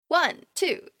1,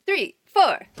 2, 3,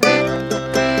 4.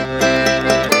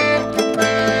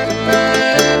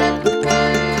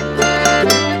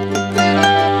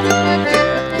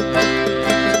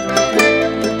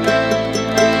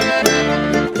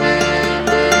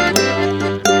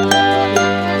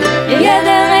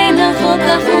 Jeder einer hat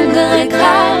ein hungrig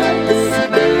Herz.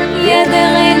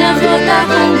 Jeder einer hat ein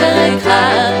hungrig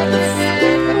Herz.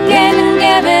 Keinen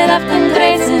Geber auf den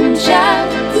großen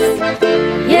Schatz.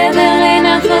 Jeder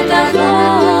einer hat ein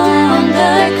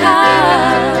hungrig Herz.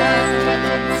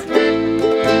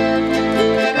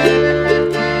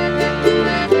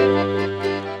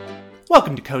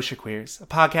 Welcome to Kosher Queers, a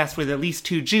podcast with at least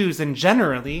 2 Jews and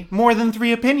generally more than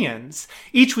 3 opinions.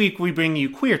 Each week we bring you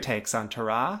queer takes on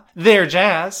Torah. They're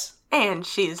Jazz. And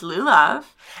she's Lulav.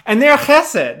 And they're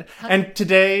Chesed. And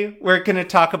today we're going to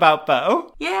talk about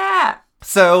Bo. Yeah.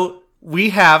 So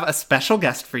we have a special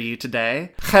guest for you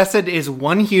today. Chesed is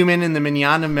one human in the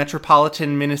minyan of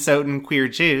metropolitan Minnesotan queer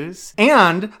Jews,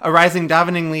 and a rising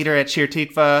davening leader at Shir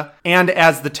Tikva, and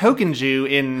as the token Jew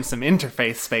in some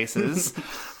interfaith spaces.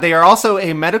 They are also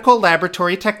a medical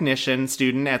laboratory technician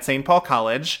student at St. Paul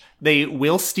College. They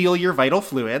will steal your vital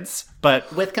fluids,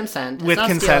 but with consent. With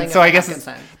consent. So I guess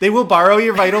they will borrow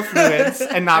your vital fluids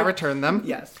and not return them.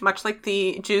 Yes. Much like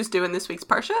the Jews do in this week's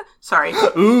Parsha. Sorry.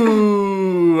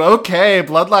 Ooh, okay,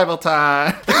 blood libel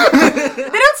time. They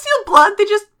don't steal blood, they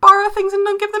just borrow things and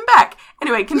don't give them back.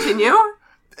 Anyway, continue.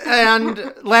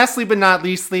 And lastly but not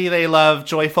leastly, they love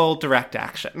joyful direct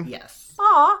action. Yes.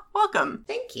 Aw, welcome.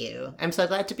 Thank you. I'm so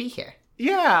glad to be here.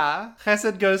 Yeah,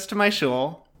 Chesed goes to my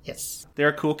shul. Yes. They're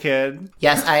a cool kid.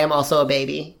 Yes, I am also a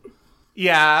baby.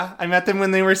 Yeah, I met them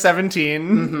when they were 17.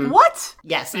 Mm-hmm. What?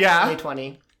 Yes, I'm Yeah. only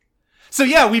 20. So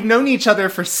yeah, we've known each other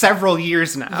for several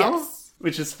years now. Yes.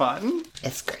 Which is fun.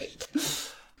 It's great.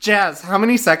 Jazz, how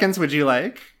many seconds would you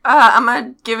like? I'm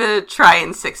gonna give it a try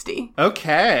in 60.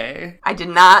 Okay. I did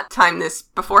not time this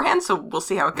beforehand, so we'll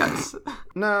see how it goes.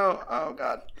 No, oh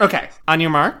god. Okay, on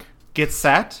your mark, get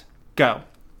set, go.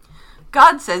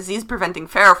 God says he's preventing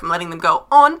Pharaoh from letting them go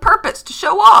on purpose to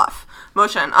show off.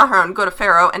 Moshe and Aharon go to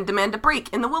Pharaoh and demand a break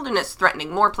in the wilderness,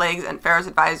 threatening more plagues, and Pharaoh's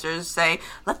advisors say,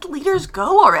 "Let the leaders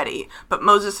go already." But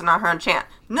Moses and Aharon chant,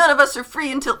 "None of us are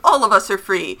free until all of us are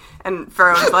free." And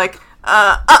Pharaoh's like,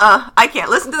 I can't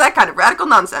listen to that kind of radical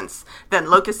nonsense. Then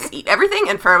locusts eat everything,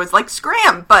 and Pharaoh is like,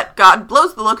 "Scram!" But God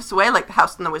blows the locusts away like the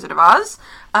house in the Wizard of Oz.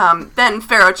 Then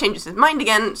Pharaoh changes his mind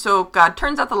again, so God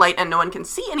turns out the light and no one can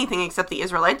see anything except the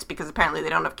Israelites, because apparently they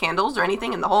don't have candles or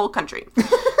anything in the whole country.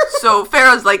 So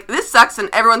Pharaoh's like, "This sucks and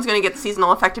everyone's gonna get the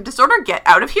seasonal affective disorder. Get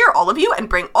out of here, all of you, and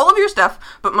bring all of your stuff."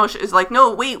 But Moshe is like, "No,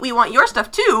 wait, we want your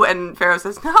stuff too." And Pharaoh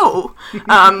says, "No."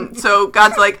 So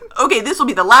God's like, "Okay, this will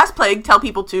be the last plague. Tell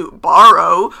people to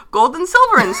borrow gold and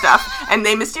silver and stuff." And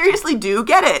they mysteriously do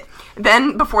get it.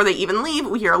 Then, before they even leave,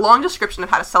 we hear a long description of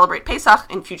how to celebrate Pesach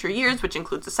in future years, which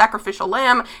includes a sacrificial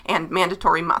lamb and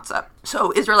mandatory matzah.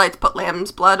 So Israelites put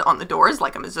lamb's blood on the doors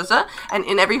like a mezuzah, and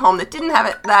in every home that didn't have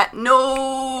it,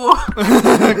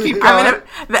 Keep going.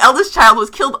 The eldest child was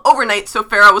killed overnight, so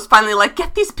Pharaoh was finally like,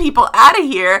 "Get these people out of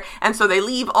here." And so they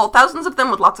leave, all thousands of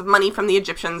them, with lots of money from the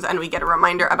Egyptians, and we get a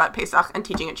reminder about Pesach and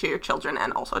teaching it to your children,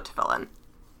 and also tefillin.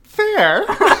 Fair.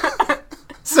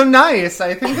 So nice.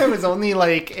 I think I was only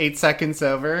like 8 seconds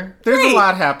over. There's Great. a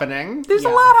lot happening. There's a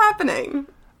lot happening.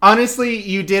 Honestly,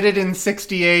 you did it in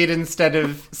 68 instead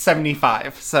of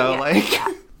 75. So,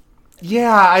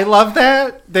 yeah, I love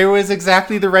that. There was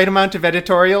exactly the right amount of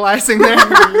editorializing there.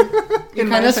 You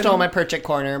kind of stole my Perchik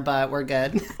corner, but we're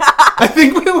good. I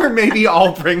think we were maybe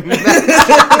all bringing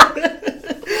that.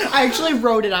 I actually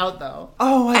wrote it out, though.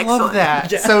 Oh, I love Excellent.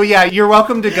 that. So, yeah, you're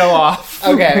welcome to go off.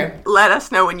 Okay. Let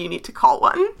us know when you need to call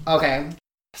one. Okay.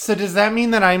 So does that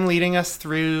mean that I'm leading us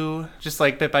through just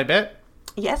like bit by bit?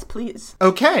 Yes, please.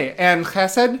 Okay, and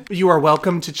Chesed, you are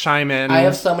welcome to chime in. I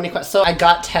have so many questions. So I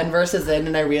got 10 verses in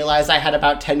and I realized I had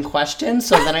about 10 questions.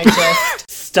 So then I just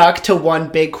stuck to one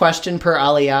big question per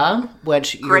aliyah,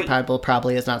 which your Bible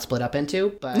probably is not split up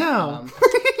into. But No.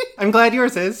 I'm glad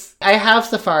yours is. I have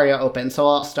Sefaria open, so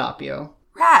I'll stop you.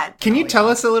 Rad. Can you tell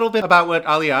us a little bit about what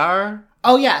aliyah are?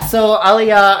 Oh, yeah. So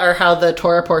aliyah are how the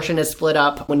Torah portion is split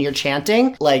up when you're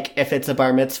chanting. Like, if it's a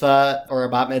bar mitzvah or a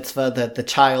bat mitzvah, the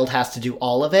child has to do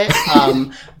all of it.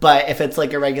 But if it's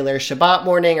like a regular Shabbat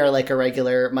morning or like a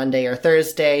regular Monday or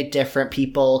Thursday, different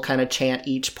people kind of chant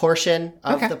each portion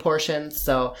of the portion.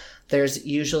 So there's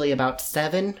usually about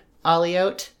 7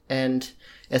 aliyot, and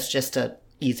it's just a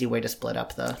easy way to split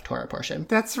up the Torah portion.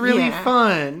 That's really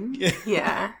fun.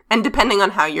 Yeah. And depending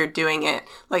on how you're doing it,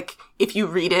 like if you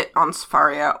read it on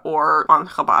Sefaria or on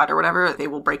Chabad or whatever, they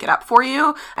will break it up for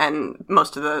you, and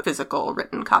most of the physical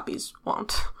written copies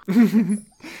won't.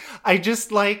 I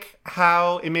just like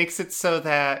how it makes it so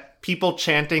that people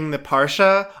chanting the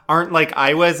Parsha aren't like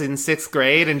I was in 6th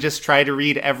grade and just try to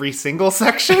read every single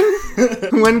section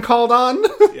when called on.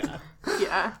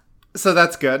 Yeah. So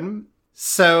that's good.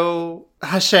 So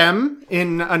Hashem,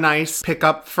 in a nice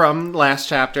pickup from last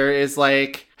chapter, is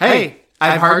like, hey,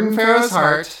 I've hardened Pharaoh's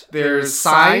heart. There's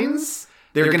signs.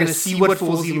 They're going to see what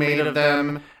fools you made of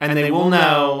them, and they will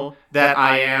know that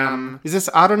I am... Is this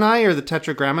Adonai or the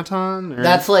Tetragrammaton? Or...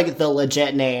 That's like the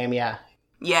legit name, yeah.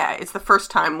 Yeah, it's the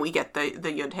first time we get the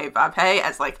Yud He Vav He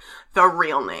as like the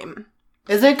real name.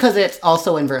 Is it because it's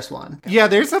also in verse 1? Yeah,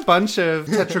 there's a bunch of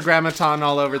Tetragrammaton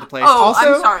all over the place. Oh,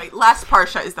 also, I'm sorry. Last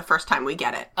Parsha is the first time we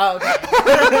get it. Oh,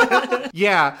 okay.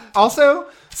 Yeah. Also,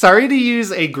 sorry to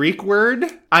use a Greek word.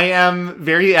 I am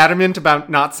very adamant about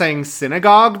not saying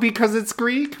synagogue because it's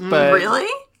Greek, but... Really?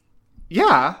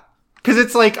 Yeah. Because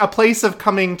it's like a place of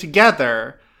coming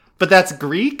together, but that's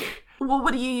Greek. Well,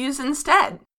 what do you use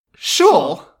instead?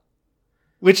 Shul.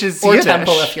 Which is Or Yiddish.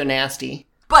 temple if you're nasty.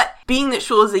 But being that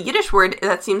shul is a Yiddish word,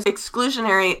 that seems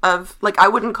exclusionary of, like, I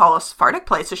wouldn't call a Sephardic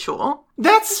place a shul.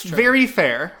 That's very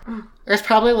fair. There's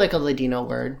probably like a Ladino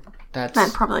word. That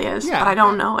probably is, Yeah. but I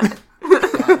don't know it.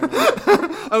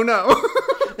 Oh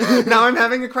no. Now I'm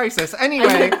having a crisis.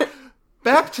 Anyway,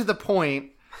 back to the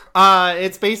point.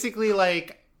 It's basically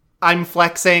like I'm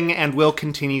flexing and will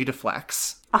continue to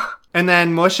flex. And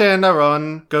then Moshe and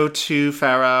Aaron go to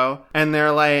Pharaoh and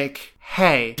they're like,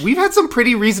 hey, we've had some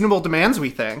pretty reasonable demands, we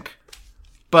think.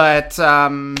 But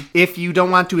if you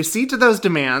don't want to accede to those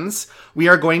demands, we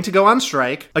are going to go on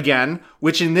strike again,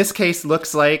 which in this case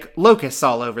looks like locusts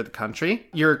all over the country.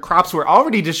 Your crops were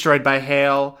already destroyed by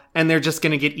hail, and they're just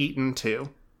going to get eaten too.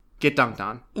 Get dunked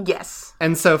on. Yes.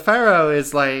 And so Pharaoh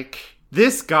is like,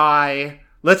 this guy,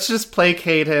 let's just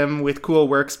placate him with cool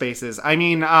workspaces. I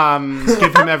mean,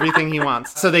 give him everything he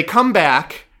wants. So they come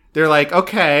back. They're like,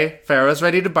 okay, Pharaoh's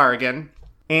ready to bargain.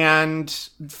 And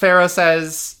Pharaoh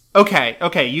says,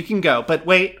 okay, you can go. But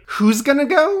wait, who's gonna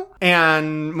go?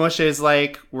 And Moshe is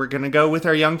like, we're gonna go with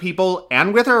our young people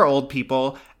and with our old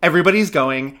people. Everybody's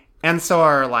going, and so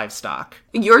are our livestock.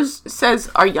 Yours says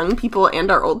our young people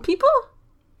and our old people?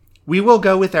 We will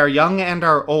go with our young and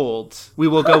our old. We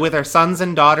will go with our sons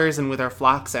and daughters and with our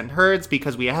flocks and herds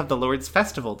because we have the Lord's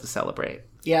festival to celebrate.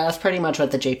 Yeah, that's pretty much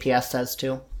what the JPS says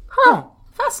too. Huh.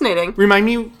 Fascinating. Remind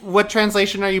me, what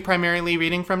translation are you primarily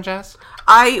reading from, Jess?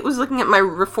 I was looking at my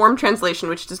Reformed translation,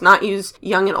 which does not use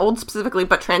young and old specifically,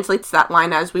 but translates that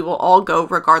line as we will all go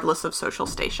regardless of social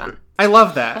station. I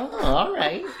love that. Oh, all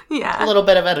right. Yeah. A little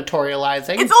bit of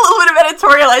editorializing. It's a little bit of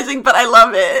editorializing, but I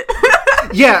love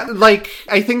it. Yeah, like,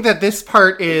 I think that this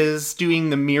part is doing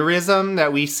the mirrorism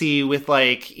that we see with,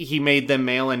 like, he made them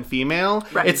male and female.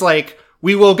 Right. It's like,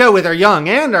 we will go with our young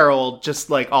and our old, just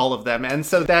like all of them. And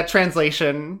so that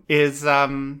translation is,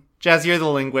 Jazz, you're the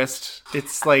linguist.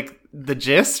 It's like the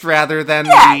gist rather than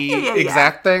the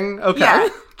exact thing. Okay. Yeah.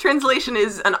 Translation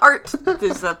is an art.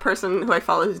 There's a person who I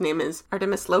follow whose name is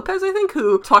Artemis Lopez, I think,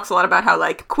 who talks a lot about how,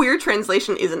 like, queer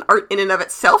translation is an art in and of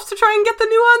itself to try and get the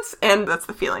nuance, and that's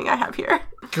the feeling I have here.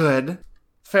 Good.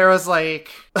 Pharaoh's like,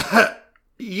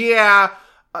 yeah,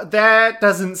 that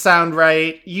doesn't sound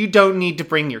right. You don't need to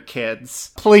bring your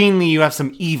kids. Plainly, you have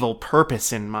some evil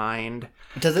purpose in mind.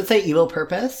 Does it say evil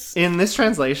purpose? In this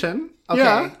translation, Okay.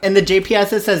 yeah. In the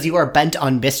JPS, it says you are bent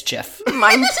on mischief.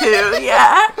 Mine too,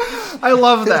 yeah. I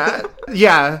love that.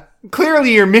 Yeah.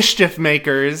 Clearly, you're mischief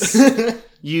makers,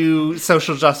 you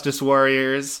social justice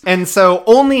warriors. And so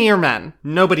only your men,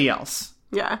 nobody else.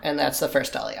 Yeah. And that's the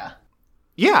first Aliyah.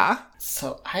 Yeah.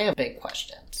 So I have big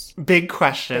questions. Big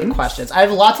question. I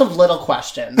have lots of little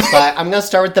questions, but I'm going to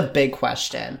start with the big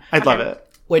question. I'd love it.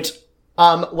 Which,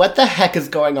 what the heck is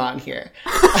going on here?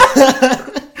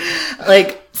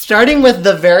 Like, starting with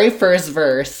the very first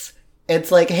verse,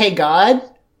 it's like, hey God,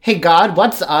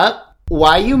 what's up?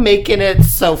 Why you making it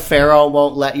so Pharaoh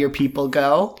won't let your people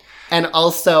go? And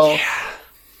also,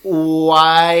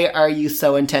 why are you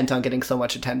so intent on getting so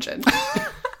much attention?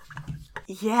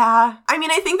 Yeah. I mean,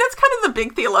 I think that's kind of the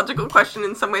big theological question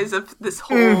in some ways of this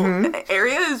whole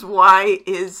area is why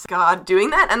is God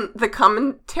doing that? And the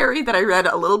commentary that I read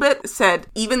a little bit said,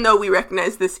 even though we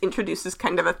recognize this introduces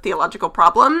kind of a theological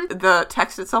problem, the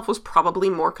text itself was probably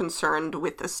more concerned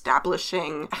with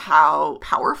establishing how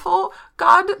powerful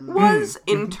God was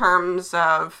in terms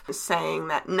of saying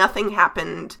that nothing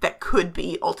happened that could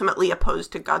be ultimately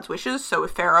opposed to God's wishes. So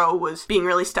if Pharaoh was being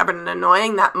really stubborn and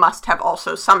annoying, that must have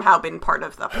also somehow been part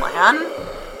of the plan.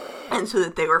 And so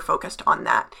that they were focused on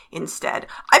that instead.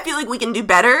 I feel like we can do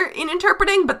better in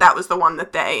interpreting, but that was the one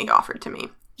that they offered to me.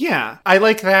 Yeah, I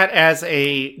like that as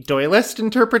a Doylist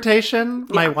interpretation.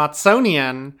 My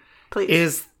Watsonian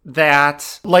is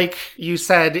that, like you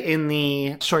said in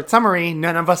the short summary,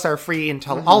 none of us are free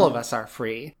until all of us are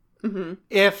free.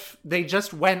 If they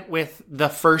just went with the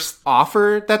first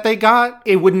offer that they got,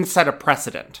 it wouldn't set a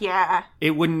precedent. Yeah.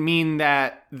 It wouldn't mean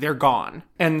that they're gone.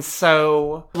 And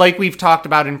so, like we've talked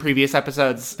about in previous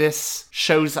episodes, this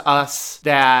shows us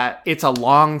that it's a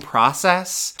long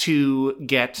process to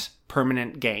get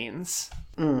permanent gains.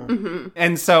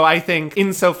 And so I think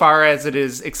insofar as it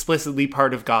is explicitly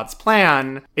part of God's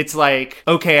plan, it's like,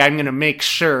 okay, I'm going to make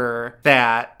sure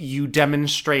that you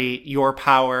demonstrate your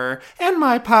power and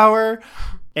my power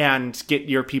and get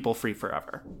your people free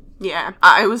forever. Yeah.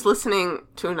 I was listening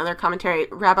to another commentary.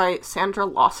 Rabbi Sandra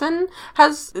Lawson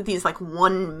has these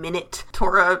 1 minute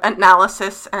Torah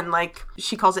analysis, and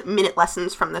she calls it minute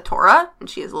lessons from the Torah. And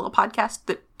she has a little podcast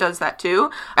that does that too.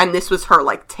 And this was her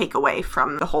takeaway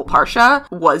from the whole Parsha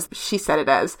was, she said it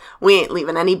as, we ain't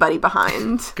leaving anybody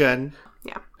behind. Good.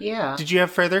 Yeah. Did you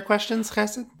have further questions,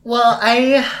 Chesed? Well,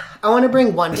 I want to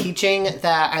bring one teaching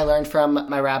that I learned from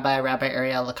my Rabbi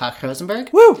Ariel Lakach Rosenberg.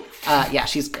 Woo! Yeah,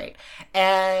 she's great.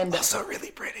 And Also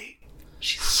really pretty.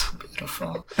 she's so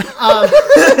beautiful.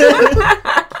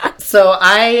 So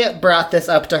I brought this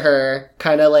up to her,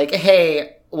 kind of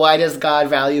hey, why does God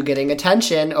value getting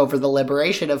attention over the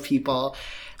liberation of people?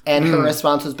 And her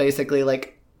response was basically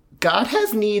God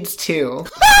has needs too.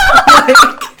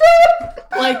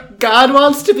 God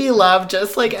wants to be loved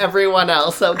just like everyone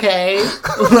else, okay?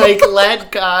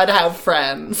 Let God have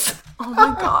friends. Oh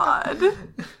my god.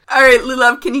 All right,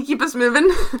 Lulav, can you keep us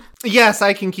moving? Yes,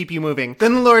 I can keep you moving.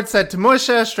 Then the Lord said to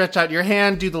Moshe, stretch out your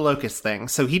hand, do the locust thing.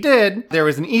 So he did. There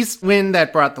was an east wind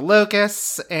that brought the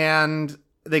locusts, and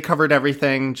they covered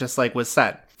everything just like was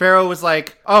said. Pharaoh was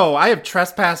like, oh, I have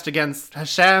trespassed against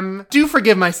Hashem. Do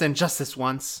forgive my sin just this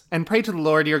once, and pray to the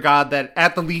Lord your God that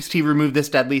at the least he remove this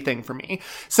deadly thing from me.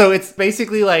 So it's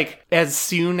basically as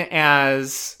soon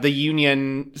as the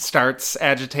union starts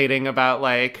agitating about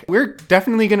we're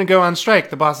definitely going to go on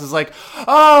strike, the boss is like,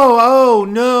 oh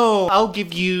no, I'll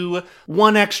give you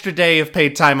 1 extra day of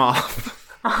paid time off.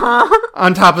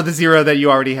 On top of the 0 that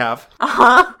you already have.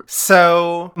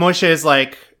 So Moshe is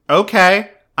like,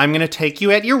 okay, I'm going to take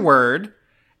you at your word.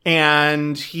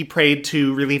 And he prayed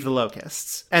to relieve the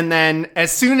locusts. And then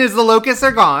as soon as the locusts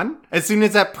are gone, as soon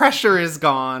as that pressure is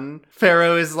gone,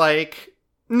 Pharaoh is like,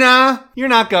 nah, you're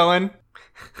not going.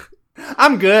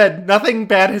 I'm good. Nothing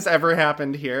bad has ever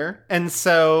happened here. And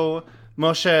so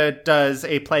Moshe does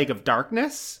a plague of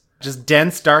darkness, just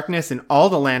dense darkness in all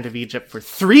the land of Egypt for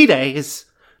 3 days.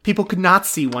 People could not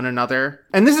see one another.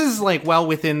 And this is well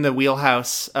within the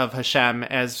wheelhouse of Hashem,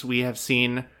 as we have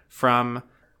seen from,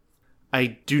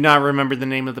 I do not remember the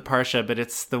name of the Parsha, but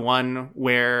it's the one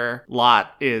where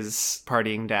Lot is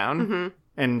partying down.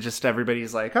 And just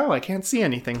everybody's like, oh, I can't see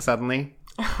anything suddenly.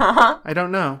 I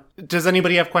don't know. Does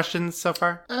anybody have questions so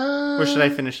far? Or should I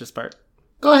finish this part?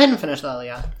 Go ahead and finish the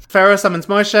Aliyah. Pharaoh summons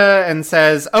Moshe and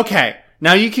says, okay,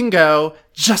 now you can go.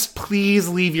 Just please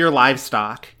leave your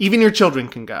livestock. Even your children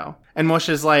can go. And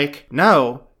Moshe's like,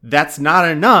 no, that's not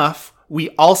enough. We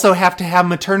also have to have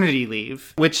maternity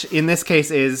leave, which in this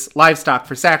case is livestock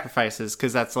for sacrifices,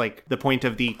 because that's the point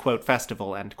of the, quote,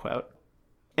 festival, end quote.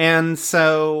 And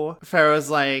so Pharaoh's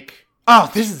like,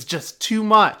 oh, this is just too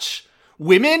much.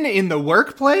 Women in the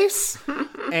workplace?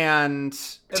 And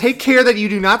take care that you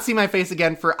do not see my face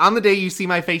again, for on the day you see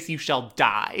my face, you shall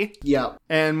die. Yep.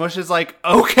 And Moshe's like,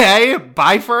 okay,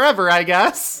 bye forever, I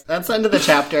guess. That's the end of the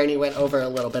chapter, and he went over a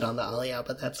little bit on the Aliyah,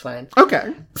 but that's fine.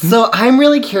 Okay. So I'm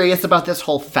really curious about this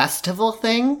whole festival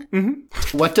thing.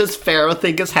 What does Pharaoh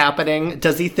think is happening?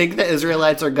 Does he think the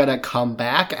Israelites are going to come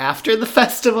back after the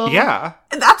festival? Yeah.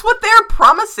 That's what they're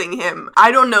promising him.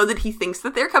 I don't know that he thinks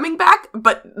that they're coming back,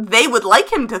 but they would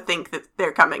like him to think that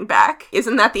they're coming back.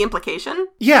 Isn't that the implication?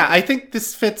 Yeah, I think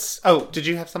this fits. Oh, did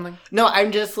you have something? No,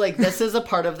 I'm just this is a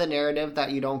part of the narrative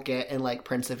that you don't get in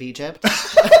Prince of Egypt.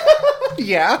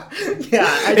 Yeah.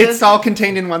 Yeah. It's all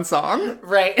contained in one song.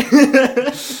 Right.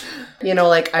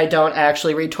 I don't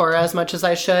actually read Torah as much as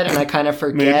I should, and I kind of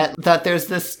forget that there's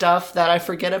this stuff that I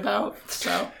forget about,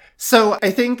 So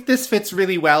I think this fits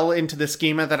really well into the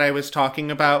schema that I was talking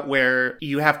about, where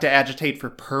you have to agitate for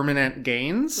permanent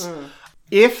gains.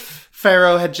 If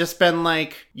Pharaoh had just been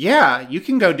like, yeah, you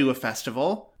can go do a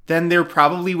festival, then there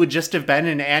probably would just have been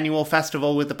an annual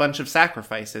festival with a bunch of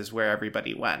sacrifices where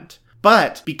everybody went.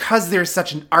 But because there's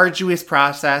such an arduous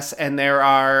process and there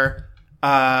are,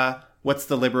 what's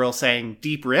the liberal saying,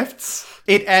 deep rifts,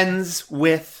 it ends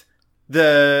with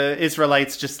the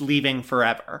Israelites just leaving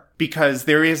forever because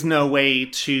there is no way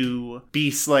to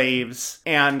be slaves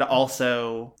and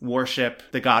also worship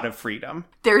the God of freedom.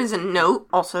 There is a note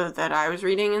also that I was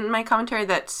reading in my commentary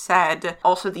that said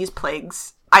also these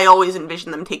plagues, I always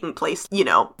envision them taking place,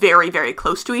 very, very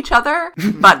close to each other,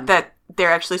 but that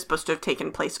they're actually supposed to have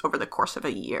taken place over the course of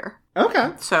a year.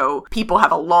 Okay. So people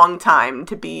have a long time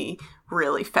to be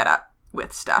really fed up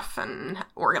with stuff and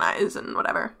organize and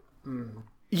whatever.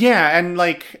 Yeah, and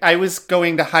I was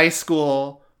going to high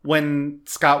school when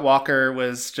Scott Walker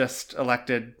was just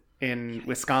elected in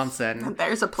Wisconsin.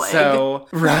 There's a plague. So,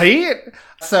 right?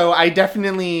 So I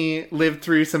definitely lived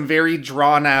through some very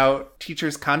drawn out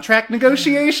teachers' contract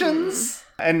negotiations.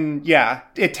 And yeah,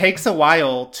 it takes a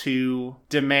while to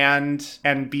demand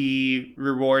and be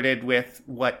rewarded with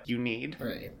what you need.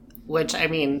 Right. Which, I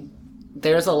mean,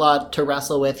 there's a lot to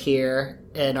wrestle with here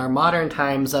in our modern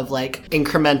times of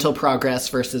incremental progress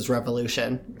versus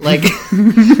revolution.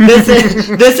 This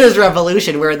is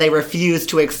revolution where they refuse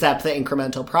to accept the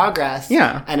incremental progress.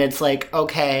 Yeah. And it's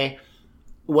okay,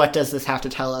 what does this have to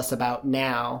tell us about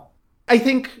now? I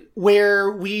think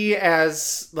where we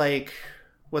as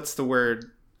what's the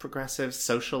word? Progressive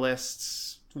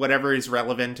socialists, whatever is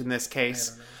relevant in this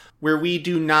case, where we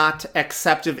do not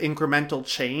accept of incremental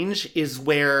change is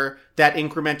where that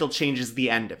incremental change is the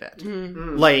end of it.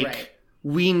 Right.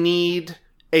 We need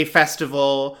a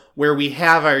festival where we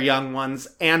have our young ones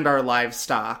and our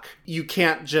livestock. You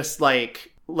can't just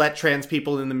let trans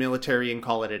people in the military and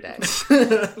call it a day.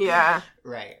 Yeah.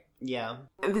 Right. Yeah.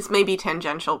 This may be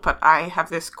tangential, but I have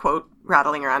this quote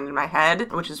rattling around in my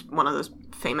head, which is one of those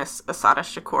famous Assata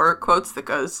Shakur quotes that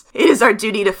goes, "It is our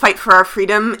duty to fight for our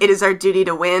freedom. It is our duty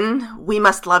to win. We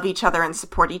must love each other and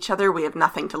support each other. We have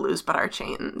nothing to lose but our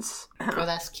chains." Oh,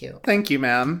 that's cute. Thank you,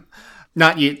 ma'am.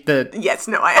 Not you, Yes,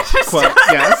 no, I understand. quote,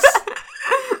 yes.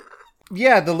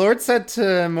 Yeah, the Lord said to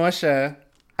Moshe,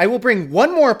 "I will bring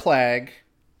one more plague,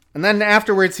 and then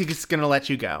afterwards he's going to let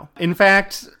you go." In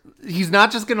fact, he's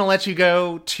not just going to let you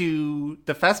go to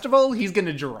the festival, he's going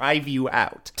to drive you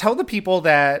out. Tell the people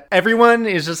that everyone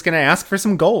is just going to ask for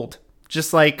some gold.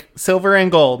 Just silver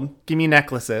and gold. Give me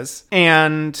necklaces.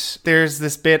 And there's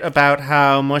this bit about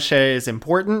how Moshe is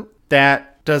important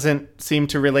that doesn't seem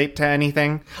to relate to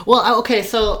anything. Well, okay,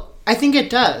 so I think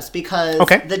it does because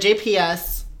the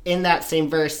JPS in that same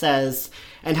verse says,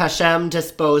 "And Hashem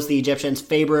disposed the Egyptians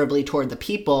favorably toward the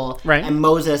people, right. And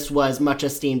Moses was much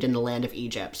esteemed in the land of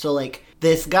Egypt." So,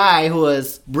 this guy who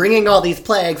was bringing all these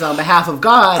plagues on behalf of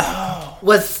God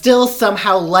was still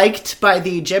somehow liked by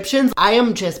the Egyptians. I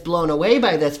am just blown away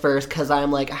by this verse because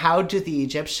I'm how do the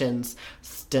Egyptians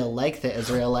still like the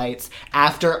Israelites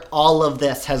after all of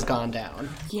this has gone down?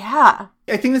 Yeah.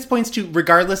 I think this points to,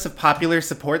 regardless of popular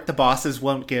support, the bosses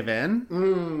won't give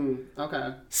in.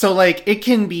 Okay. So, it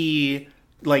can be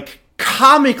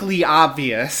comically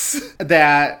obvious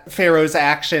that Pharaoh's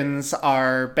actions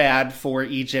are bad for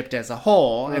Egypt as a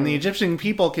whole. And the Egyptian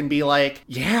people can be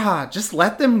yeah, just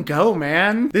let them go,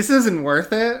 man. This isn't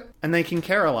worth it. And they can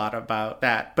care a lot about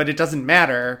that. But it doesn't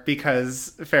matter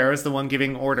because Pharaoh's the one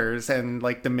giving orders and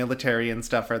the military and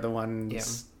stuff are the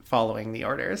ones following the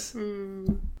orders.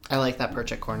 I like that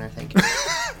Perchik corner. Thank you.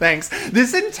 Thanks.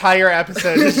 This entire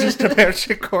episode is just a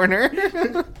Perchik corner.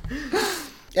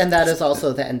 And that is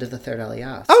also the end of the third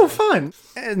Aliyah. Oh, fun.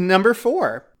 Number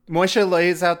 4. Moshe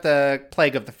lays out the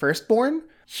plague of the firstborn.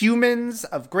 Humans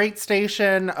of great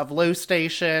station, of low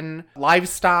station,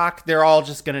 livestock, they're all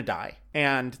just going to die.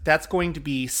 And that's going to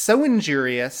be so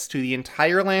injurious to the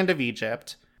entire land of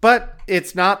Egypt. But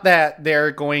it's not that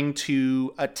they're going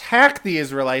to attack the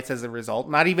Israelites as a result.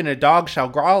 Not even a dog shall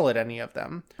growl at any of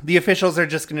them. The officials are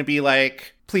just going to be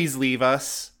please leave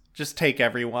us. Just take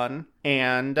everyone,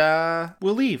 and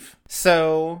we'll leave.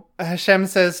 So Hashem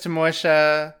says to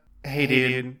Moshe, "Hey,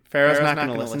 dude, Pharaoh's not going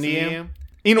to listen to you.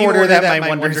 In order that my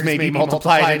wonders may be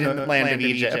multiplied in the land of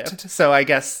Egypt." So I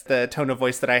guess the tone of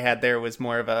voice that I had there was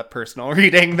more of a personal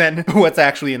reading than what's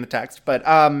actually in the text. But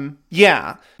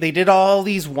yeah, they did all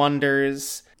these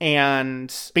wonders,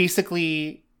 and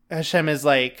basically Hashem is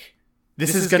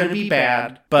this is going to be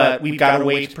bad, but we've got a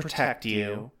way to protect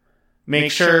you.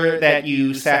 Make sure that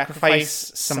you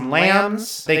sacrifice some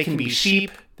lambs. They can be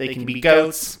sheep. They can be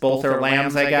goats. Both are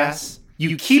lambs, I guess.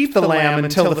 You keep the lamb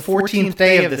until the 14th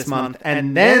day of this month,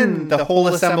 and then the whole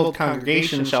assembled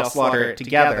congregation shall slaughter it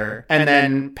together, and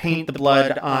then paint the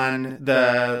blood on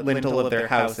the lintel of their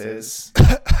houses.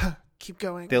 keep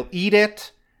going. They'll eat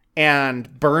it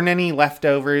and burn any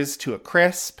leftovers to a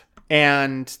crisp,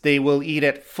 and they will eat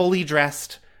it fully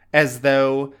dressed as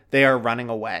though they are running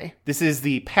away. This is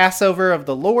the Passover of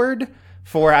the Lord,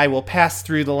 for I will pass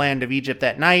through the land of Egypt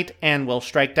that night and will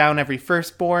strike down every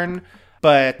firstborn.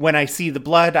 But when I see the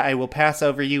blood, I will pass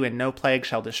over you, and no plague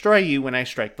shall destroy you when I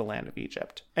strike the land of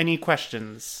Egypt. Any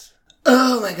questions?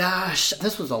 Oh my gosh.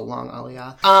 This was a long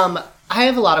Aliyah. I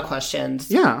have a lot of questions.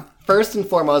 Yeah. First and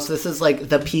foremost, this is like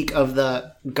the peak of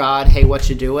the God, hey, what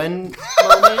you doing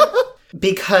moment.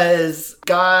 Because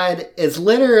God is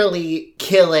literally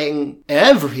killing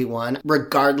everyone,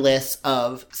 regardless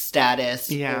of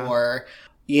status or,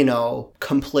 you know,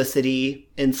 complicity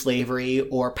in slavery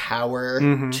or power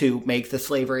to make the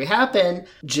slavery happen,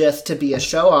 just to be a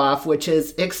show-off, which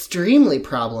is extremely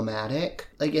problematic.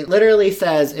 Like, it literally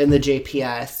says in the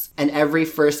JPS, and every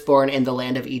firstborn in the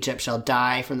land of Egypt shall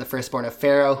die, from the firstborn of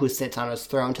Pharaoh who sits on his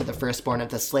throne to the firstborn of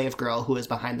the slave girl who is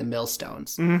behind the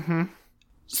millstones. Mm-hmm.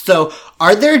 So,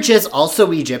 are there just also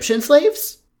Egyptian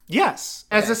slaves? Yes.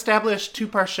 As established 2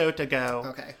 parshot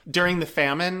ago, during the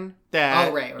famine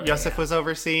that Yosef was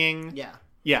overseeing. Yeah.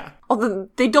 Yeah. Although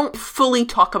they don't fully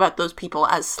talk about those people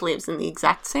as slaves in the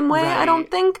exact same way, I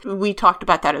don't think. We talked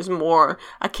about that as more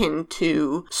akin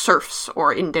to serfs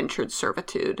or indentured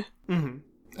servitude. Mm-hmm.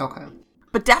 Okay.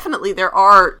 But definitely there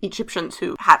are Egyptians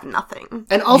who have nothing.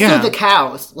 And also the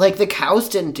cows. Like, the cows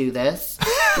didn't do this.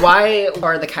 Why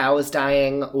are the cows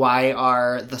dying? Why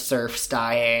are the serfs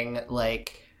dying?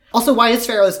 Like, also, why is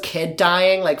Pharaoh's kid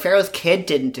dying? Like, Pharaoh's kid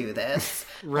didn't do this.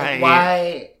 Right. Like,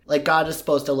 why? Like, God is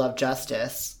supposed to love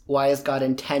justice. Why is God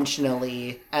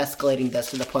intentionally escalating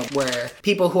this to the point where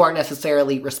people who aren't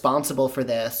necessarily responsible for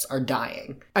this are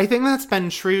dying? I think that's been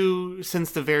true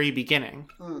since the very beginning.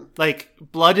 Like,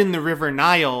 blood in the River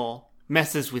Nile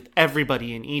messes with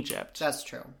everybody in Egypt. That's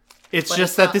true. It's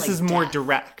just that this is more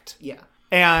direct. Yeah.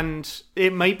 And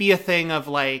it might be a thing of,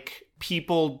 like,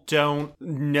 people don't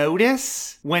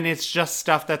notice when it's just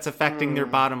stuff that's affecting their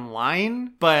bottom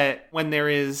line. But when there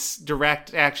is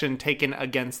direct action taken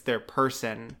against their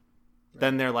person,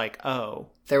 then they're like, oh.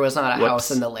 There was not a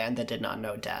house in the land that did not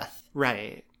know death.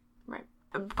 Right. Right.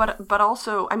 But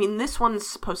also, I mean, this one's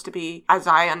supposed to be, as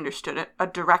I understood it, a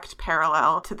direct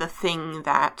parallel to the thing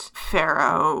that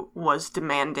Pharaoh was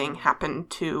demanding happen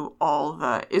to all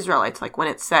the Israelites. Like, when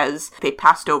it says they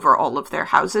passed over all of their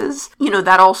houses, you know,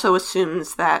 that also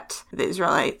assumes that the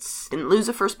Israelites didn't lose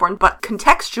a firstborn, but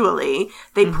contextually,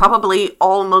 they probably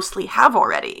all mostly have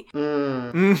already.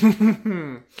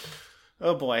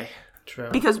 Oh boy.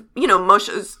 True. Because, you know,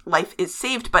 Moshe's life is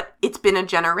saved, but it's been a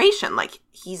generation. Like,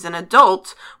 he's an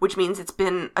adult, which means it's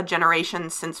been a generation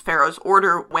since Pharaoh's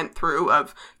order went through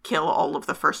of kill all of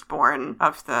the firstborn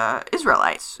of the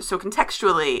Israelites. So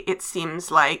contextually, it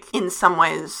seems like, in some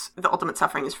ways, the ultimate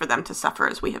suffering is for them to suffer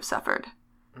as we have suffered.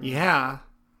 Yeah.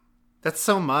 That's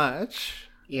so much.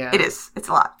 Yeah. It is. It's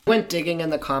a lot. I went digging in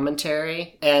the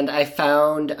commentary, and I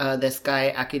found this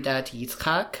guy, Akedat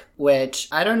Yitzchak, which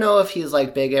I don't know if he's,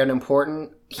 like, big and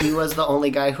important. He was the only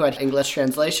guy who had English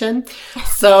translation.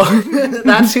 So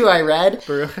that's who I read.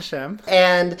 Baruch Hashem.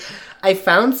 And I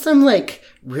found some, like,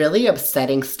 really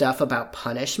upsetting stuff about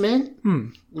punishment.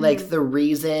 Like, the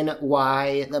reason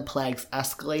why the plagues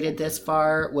escalated this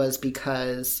far was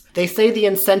because they say the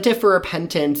incentive for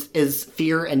repentance is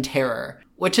fear and terror,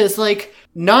 which is, like,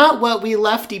 not what we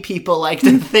lefty people like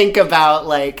to think about,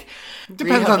 like...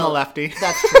 Depends on the lefty.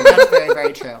 That's true. That's very,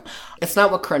 very true. It's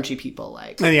not what crunchy people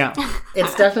like. Yeah.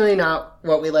 It's definitely not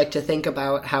what we like to think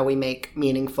about how we make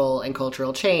meaningful and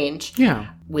cultural change. Yeah.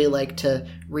 We like to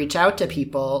reach out to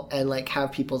people and, like,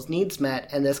 have people's needs met,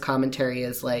 and this commentary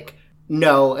is like,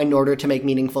 no, in order to make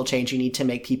meaningful change, you need to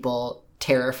make people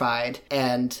terrified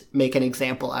and make an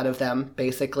example out of them,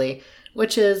 basically,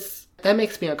 which is... That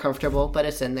makes me uncomfortable, but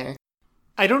it's in there.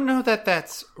 I don't know that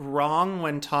that's wrong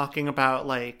when talking about,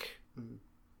 like,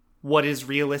 what is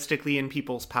realistically in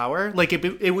people's power. Like,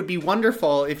 it would be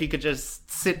wonderful if you could just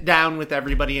sit down with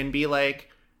everybody and be like,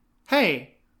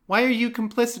 hey, why are you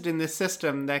complicit in this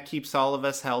system that keeps all of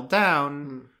us held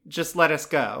down? Just let us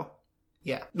go.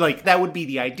 Yeah. Like, that would be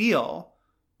the ideal,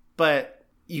 but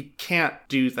you can't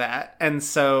do that. And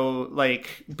so,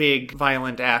 like, big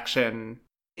violent action...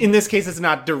 In this case, it's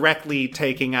not directly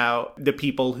taking out the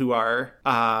people who are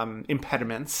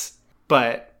impediments,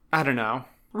 but I don't know.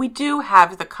 We do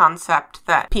have the concept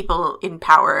that people in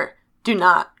power do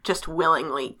not just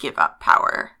willingly give up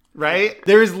power. Right?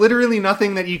 There is literally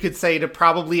nothing that you could say to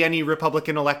probably any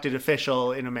Republican elected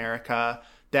official in America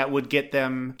that would get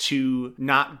them to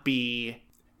not be,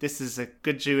 this is a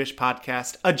good Jewish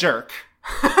podcast, a jerk.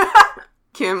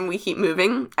 Kim, we keep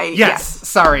moving. Yes,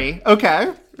 sorry.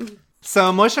 Okay.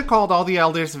 So Moshe called all the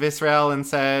elders of Israel and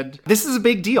said, "This is a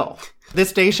big deal.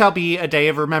 This day shall be a day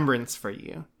of remembrance for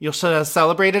you. You shall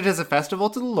celebrate it as a festival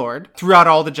to the Lord throughout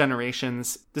all the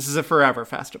generations. This is a forever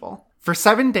festival. For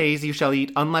 7 days you shall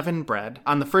eat unleavened bread.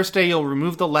 On the first day you'll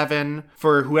remove the leaven,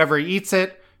 for whoever eats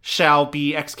it shall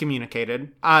be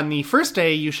excommunicated. On the first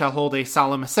day you shall hold a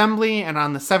solemn assembly, and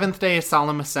on the 7th day a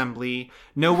solemn assembly.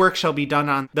 No work shall be done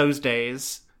on those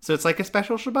days." So it's like a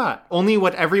special Shabbat. "Only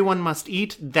what everyone must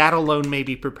eat, that alone may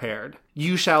be prepared.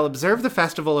 You shall observe the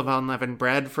festival of unleavened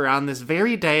bread, for on this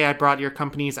very day I brought your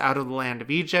companies out of the land of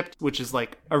Egypt," which is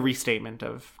like a restatement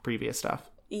of previous stuff.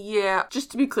 Yeah, just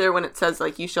to be clear, when it says,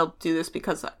 like, you shall do this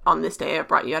because on this day I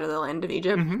brought you out of the land of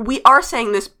Egypt, we are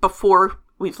saying this before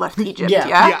we've left Egypt,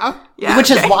 yeah? Which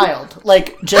is wild.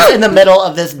 Like, just in the middle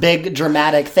of this big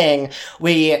dramatic thing,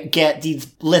 we get these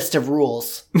list of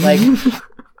rules. Like...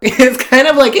 It's kind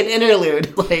of like an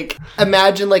interlude. Like,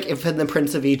 imagine, like, if in The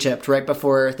Prince of Egypt, right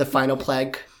before the final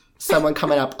plague, someone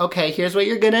coming up, "Okay, here's what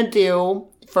you're gonna do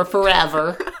for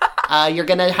forever. You're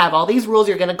gonna have all these rules.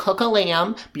 You're gonna cook a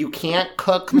lamb, but you can't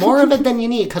cook more of it than you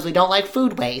need because we don't like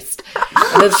food waste."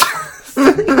 And it's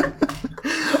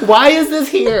why is this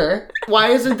here? Why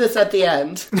isn't this at the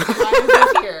end? Why is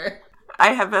this here?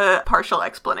 I have a partial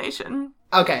explanation.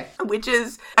 Okay. Which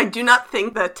is, I do not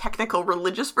think the technical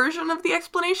religious version of the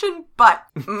explanation, but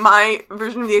my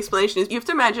version of the explanation is you have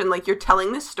to imagine, like, you're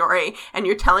telling this story, and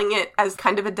you're telling it as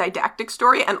kind of a didactic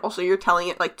story, and also you're telling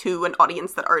it, like, to an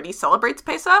audience that already celebrates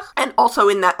Pesach, and also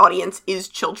in that audience is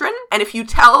children. And if you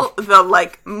tell the,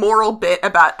 like, moral bit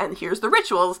about, and here's the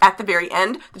rituals, at the very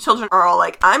end, the children are all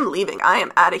like, "I'm leaving, I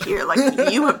am out of here,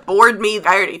 like, you have bored me,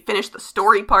 I already finished the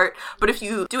story part." But if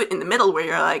you do it in the middle where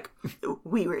you're like,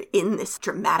 "We were in this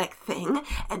dramatic thing,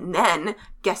 and then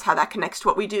guess how that connects to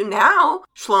what we do now,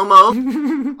 Shlomo."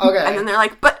 Okay. And then they're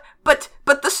like, but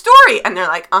the story. And they're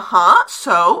like,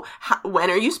 so when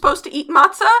are you supposed to eat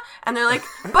matzah? And they're like,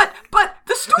 but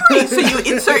the story. So you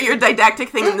insert your didactic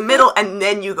thing in the middle, and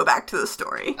then you go back to the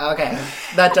story. Okay.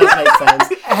 That does make sense.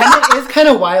 And it is kind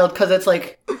of wild, because it's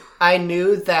like, I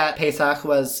knew that Pesach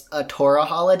was a Torah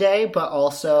holiday, but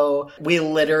also we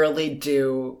literally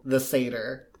do the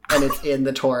Seder. And it's in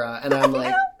the Torah. And I'm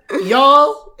like,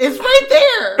 y'all, it's right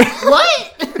there.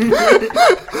 What?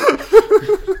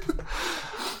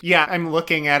 Yeah, I'm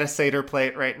looking at a Seder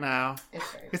plate right now.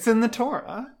 It's in the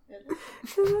Torah.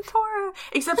 It's in the Torah.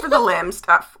 Except for the lamb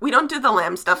stuff. We don't do the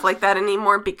lamb stuff like that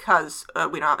anymore because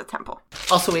we don't have a temple.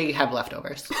 Also, we have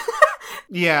leftovers.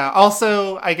 Yeah,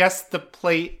 also, I guess the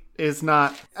plate is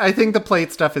not... I think the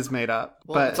plate stuff is made up.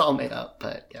 Well, but it's all made up,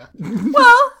 but yeah.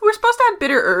 Well, we're supposed to have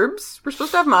bitter herbs. We're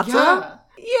supposed to have matzah.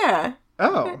 Yeah.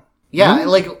 Oh. Yeah,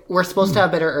 like, we're supposed to have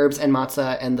bitter herbs and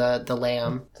matzah and the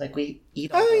lamb. It's like, we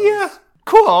eat all those. Yeah.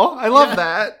 Cool. I love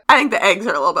that. I think the eggs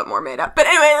are a little bit more made up. But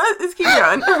anyway, let's keep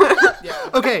going.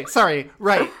 Okay, sorry.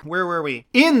 Right. Where were we?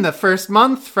 "In the first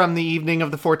month, from the evening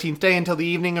of the 14th day until the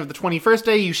evening of the 21st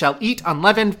day, you shall eat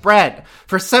unleavened bread.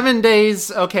 For 7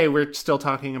 days..." Okay, we're still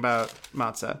talking about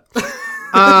matzah.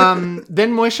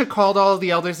 Then Moshe called all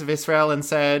the elders of Israel and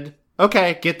said,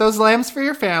 "Okay, get those lambs for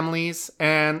your families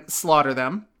and slaughter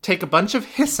them. Take a bunch of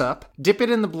hyssop, dip it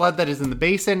in the blood that is in the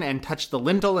basin, and touch the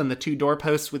lintel and the 2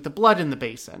 doorposts with the blood in the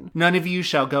basin. None of you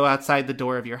shall go outside the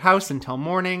door of your house until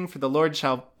morning, for the Lord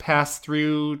shall pass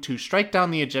through to strike down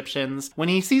the Egyptians. When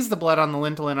he sees the blood on the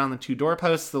lintel and on the 2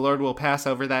 doorposts, the Lord will pass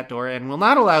over that door and will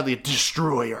not allow the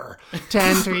destroyer to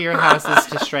enter your houses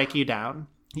to strike you down.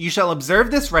 You shall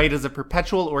observe this rite as a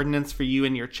perpetual ordinance for you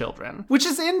and your children." Which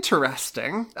is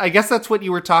interesting. I guess that's what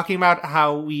you were talking about,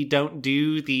 how we don't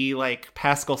do the, like,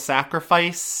 Paschal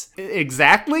sacrifice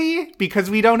exactly because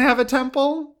we don't have a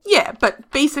temple. Yeah, but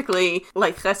basically,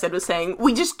 like Chesed was saying,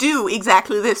 we just do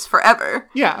exactly this forever.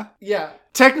 Yeah. Yeah.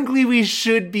 Technically, we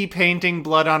should be painting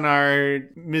blood on our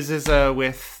mezuzah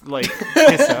with, like,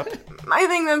 hyssop. I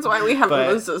think that's why we have a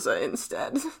mezuzah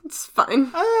instead. It's fine.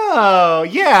 Oh,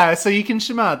 yeah, so you can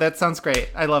shema. That sounds great.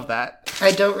 I love that.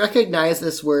 I don't recognize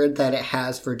this word that it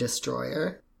has for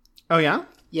destroyer. Oh, yeah?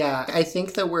 Yeah, I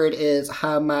think the word is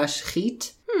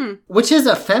hamashchit, which is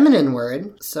a feminine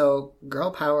word, so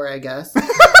girl power, I guess.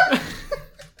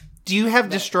 Do you have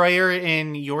destroyer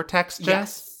in your text,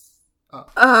 Jess?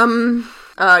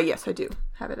 Yes, I do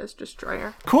have it as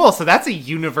destroyer. Cool, so that's a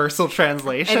universal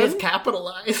translation. And it's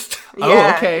capitalized.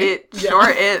 Yeah, okay. It sure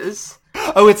is.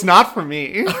 Oh, it's not for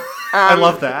me. I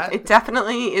love that. It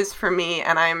definitely is for me,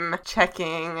 and I'm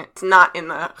checking. It's not in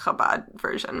the Chabad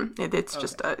version. It's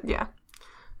just I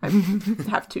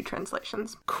have 2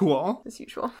 translations. Cool. As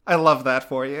usual. I love that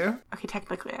for you. Okay,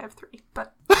 technically I have 3,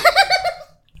 but...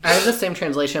 I have the same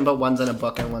translation, but one's in a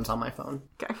book and one's on my phone.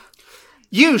 Okay.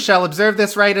 You shall observe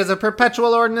this rite as a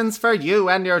perpetual ordinance for you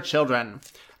and your children.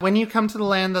 When you come to the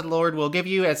land that the Lord will give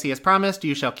you, as he has promised,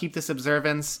 you shall keep this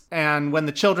observance. And when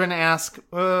the children ask,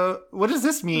 what does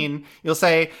this mean? You'll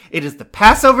say, it is the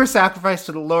Passover sacrifice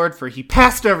to the Lord, for he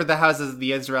passed over the houses of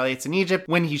the Israelites in Egypt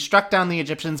when he struck down the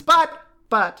Egyptians,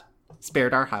 but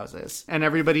spared our houses. And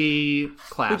everybody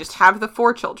claps. We just have the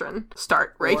 4 children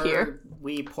start right Or here.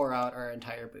 we pour out our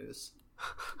entire booze.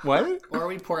 What? Or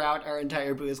we pour out our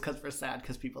entire booze because we're sad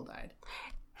because people died.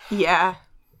 Yeah.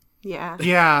 Yeah.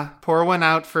 Yeah, pour one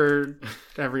out for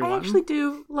everyone. I actually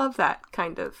do love that,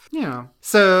 kind of. Yeah.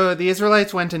 So the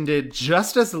Israelites went and did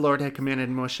just as the Lord had commanded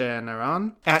Moshe and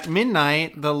Aaron. At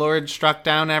midnight, the Lord struck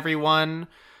down everyone.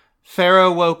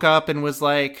 Pharaoh woke up and was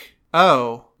like,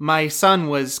 oh, my son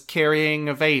was carrying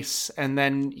a vase, and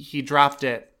then he dropped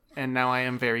it, and now I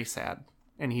am very sad.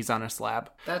 And he's on a slab.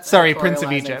 That's Sorry, Prince of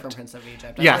editorializing Egypt. From Prince of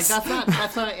Egypt. I'm Yes. like,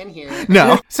 that's not in here.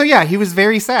 No. So yeah, he was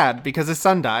very sad because his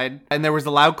son died, and there was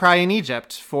a loud cry in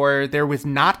Egypt, for there was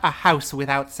not a house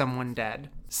without someone dead.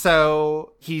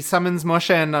 So he summons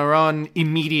Moshe and Aaron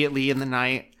immediately in the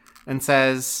night and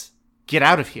says, get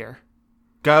out of here.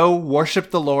 Go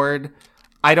worship the Lord.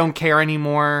 I don't care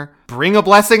anymore. Bring a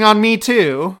blessing on me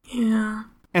too. Yeah.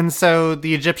 And so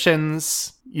the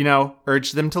Egyptians,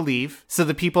 urged them to leave. So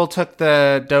the people took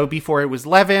the dough before it was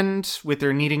leavened, with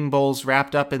their kneading bowls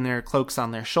wrapped up in their cloaks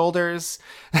on their shoulders.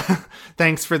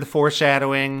 Thanks for the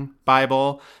foreshadowing,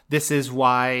 Bible. This is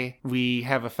why we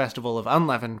have a festival of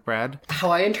unleavened bread. How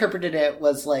I interpreted it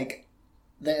was like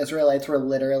the Israelites were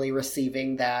literally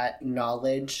receiving that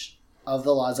knowledge of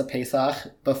the laws of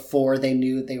Pesach before they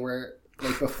knew they were...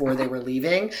 before they were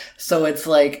leaving. So it's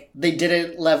like they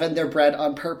didn't leaven their bread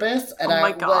on purpose. And Oh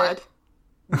my God.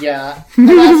 Yeah. And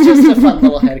that's just a fun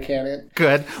little headcanon.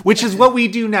 Good. Which is what we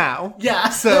do now. Yeah.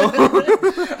 So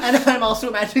And I'm also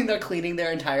imagining they're cleaning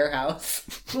their entire house.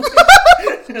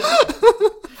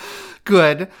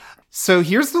 good. So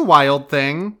here's the wild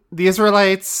thing. The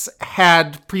Israelites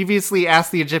had previously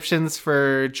asked the Egyptians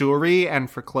for jewelry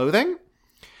and for clothing.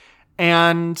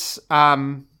 And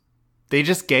they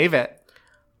just gave it.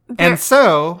 And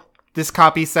so, this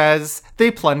copy says, they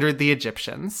plundered the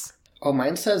Egyptians. Oh,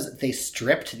 mine says they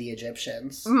stripped the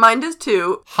Egyptians. Mine does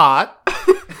too. Hot.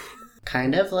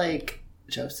 Kind of like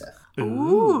Joseph.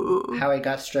 Ooh. How he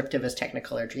got stripped of his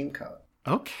Technicolor Dreamcoat.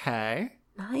 Okay.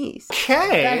 Nice.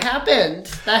 Okay. That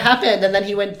happened. And then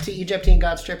he went to Egypt and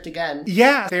got stripped again.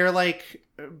 Yeah. They're like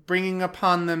bringing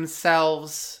upon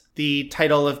themselves the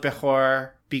title of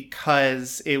Bechor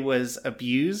because it was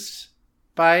abused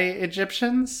by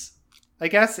Egyptians, I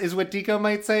guess, is what Deco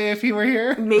might say if he were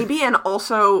here. Maybe, and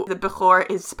also the Bechor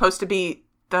is supposed to be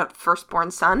the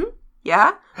firstborn son.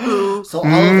 Yeah? Who, So all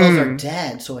of those are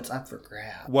dead, so it's up for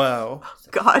grabs. Whoa.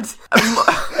 God.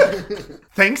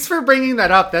 Thanks for bringing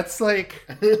that up. That's like,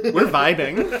 we're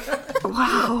vibing.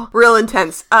 Wow. Real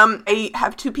intense. I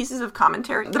have 2 pieces of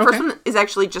commentary. The first Okay. one is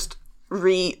actually just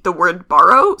read the word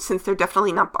borrow, since they're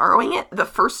definitely not borrowing it. The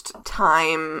first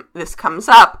time this comes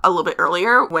up, a little bit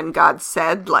earlier, when God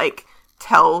said,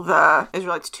 tell the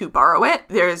Israelites to borrow it.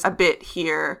 There's a bit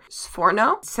here,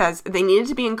 Sforno says they needed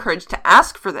to be encouraged to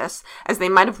ask for this, as they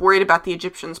might have worried about the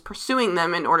Egyptians pursuing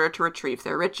them in order to retrieve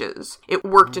their riches. It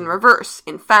worked in reverse.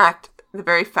 In fact, the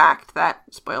very fact that,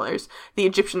 spoilers, the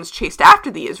Egyptians chased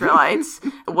after the Israelites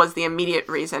was the immediate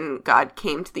reason God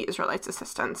came to the Israelites'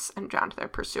 assistance and drowned their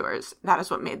pursuers. That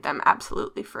is what made them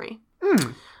absolutely free.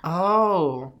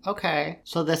 Oh, okay.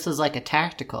 So this is like a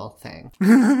tactical thing.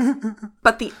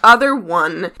 But the other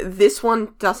one, this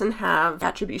one doesn't have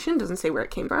attribution, doesn't say where it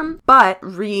came from, but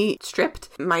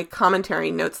re-stripped. My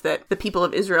commentary notes that the people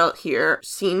of Israel here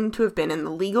seem to have been in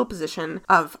the legal position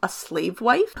of a slave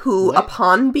wife who,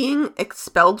 upon being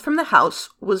expelled from the house,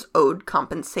 was owed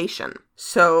compensation.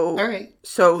 So, All right.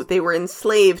 So they were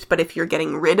enslaved, but if you're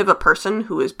getting rid of a person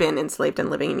who has been enslaved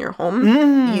and living in your home,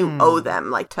 you owe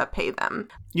them, to pay them.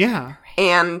 Yeah.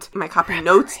 And my copy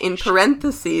notes in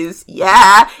parentheses,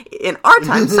 in our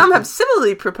time, some have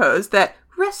similarly proposed that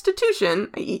restitution,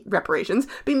 i.e. reparations,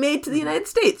 be made to the United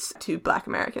States to Black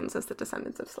Americans as the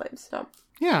descendants of slaves. So,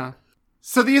 Yeah.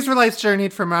 So the Israelites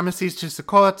journeyed from Ramesses to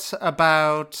Sukkot,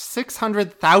 about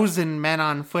 600,000 men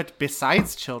on foot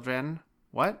besides children.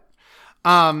 What?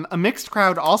 A mixed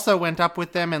crowd also went up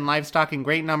with them and livestock in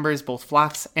great numbers, both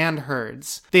flocks and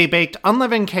herds. They baked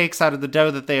unleavened cakes out of the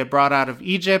dough that they had brought out of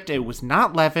Egypt. It was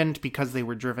not leavened because they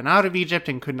were driven out of Egypt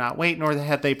and could not wait, nor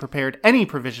had they prepared any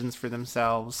provisions for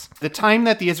themselves. The time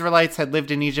that the Israelites had lived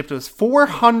in Egypt was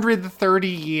 430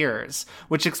 years,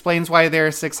 which explains why there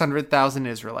are 600,000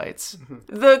 Israelites.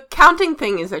 The counting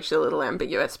thing is actually a little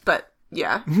ambiguous, but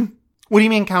yeah. What do you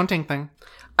mean counting thing?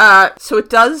 So it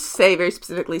does say very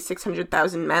specifically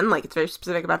 600,000 men, like it's very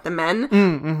specific about the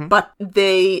men, but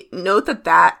they note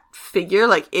that figure,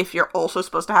 like if you're also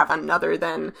supposed to have another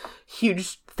then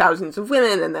huge thousands of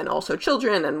women and then also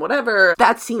children and whatever,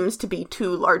 that seems to be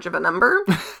too large of a number.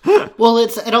 Well,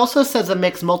 it also says a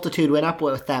mixed multitude went up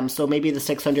with them, so maybe the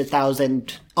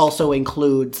 600,000 also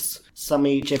includes some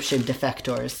Egyptian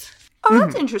defectors. Oh,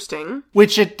 that's interesting.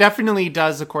 Which it definitely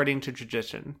does according to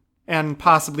tradition. And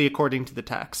possibly according to the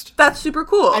text. That's super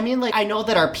cool. I mean, like, I know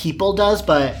that our people does,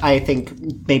 but I think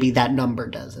maybe that number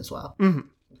does as well. Mm-hmm.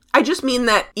 I just mean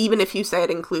that even if you say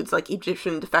it includes, like,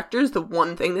 Egyptian defectors, the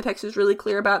one thing the text is really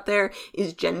clear about there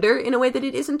is gender in a way that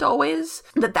it isn't always.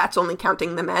 That's only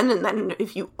counting the men, and then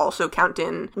if you also count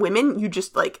in women, you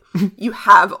just, like, you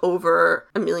have over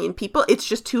 1 million people. It's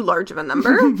just too large of a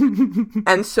number.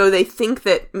 And so they think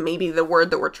that maybe the word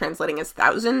that we're translating as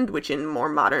 1,000, which in more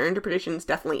modern interpretations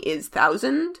definitely is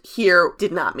 1,000, here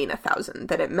did not mean 1,000,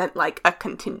 that it meant, like, a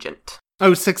contingent.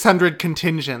 Oh, 600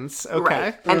 contingents. Okay.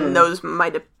 Right. And those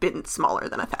might have been smaller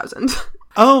than 1,000.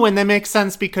 Oh, and that makes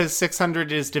sense because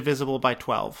 600 is divisible by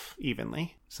 12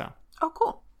 evenly. So. Oh,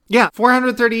 cool. Yeah,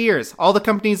 430 years. All the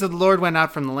companies of the Lord went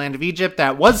out from the land of Egypt.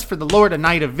 That was for the Lord a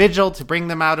night of vigil to bring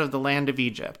them out of the land of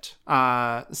Egypt.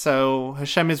 So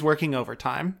Hashem is working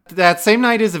overtime. That same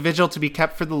night is a vigil to be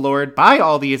kept for the Lord by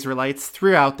all the Israelites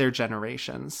throughout their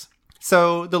generations.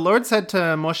 So the Lord said to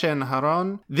Moshe and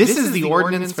Aaron, This is the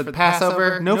ordinance for the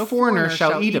Passover. No foreigner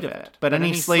shall eat of it, but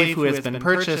any slave who has been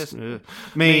purchased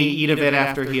may eat of it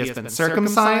after he has been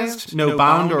circumcised. No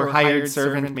bound or hired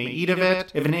servant may eat of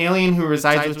it. If an alien who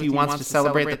resides with you wants to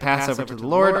celebrate the Passover to the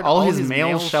Lord, all his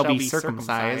males shall be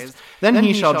circumcised. Then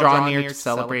he shall draw near to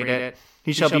celebrate it.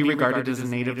 He shall be regarded as a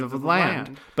native of the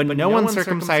land. But no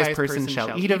uncircumcised person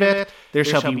shall eat of it. There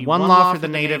shall be one law for the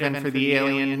native and for the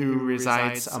alien who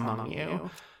resides among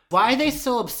you. Why are they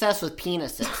so obsessed with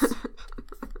penises?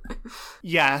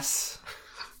 Yes.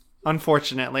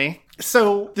 Unfortunately.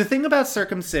 So the thing about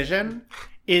circumcision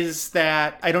is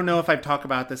that, I don't know if I've talked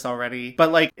about this already,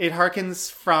 but like it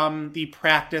harkens from the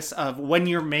practice of when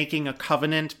you're making a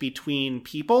covenant between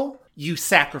people, you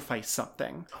sacrifice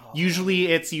something.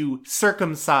 Usually it's you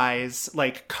circumcise,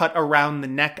 like cut around the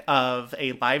neck of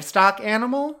a livestock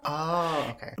animal. Oh,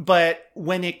 okay. But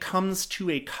when it comes to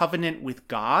a covenant with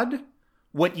God,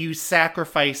 what you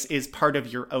sacrifice is part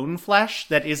of your own flesh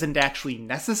that isn't actually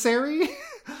necessary.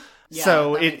 Yeah,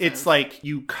 so it's sense. Like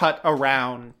you cut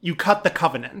the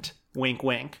covenant. Wink,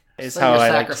 wink. Is so how you're I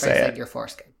like to say sacrificing it. your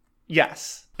foreskin.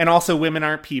 Yes. And also women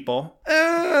aren't people.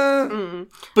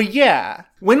 But yeah,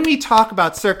 when we talk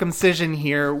about circumcision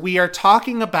here, we are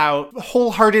talking about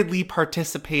wholeheartedly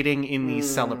participating in these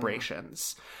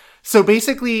celebrations. So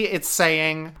basically it's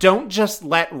saying, don't just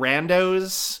let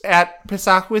randos at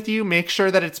Pesach with you. Make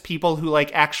sure that it's people who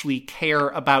like actually care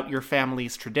about your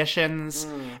family's traditions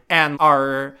and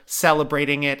are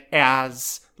celebrating it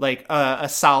as like a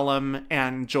solemn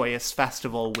and joyous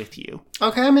festival with you.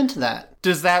 Okay, I'm into that.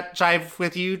 Does that jive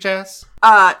with you, Jess?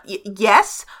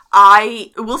 Yes.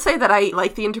 I will say that I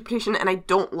like the interpretation and I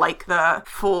don't like the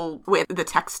full way the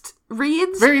text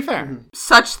reads. Very fair.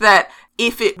 Such that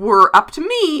if it were up to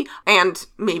me, and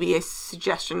maybe a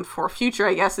suggestion for future,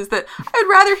 I guess, is that I'd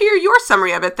rather hear your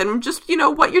summary of it than just,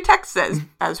 what your text says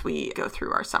as we go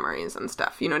through our summaries and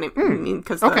stuff. You know what I mean?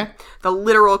 Because the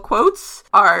literal quotes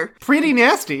are pretty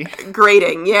nasty.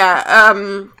 Grating, yeah.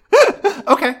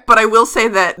 Okay. But I will say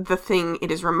that the thing it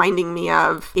is reminding me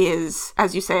of is,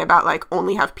 as you say about like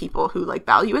only have people who like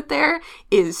value it there,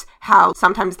 is how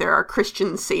sometimes there are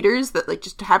Christian satyrs that like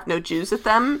just have no Jews at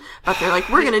them, but they're like,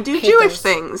 we're going to do Jewish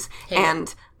things.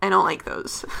 And I don't like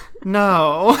those.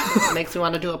 No. It makes me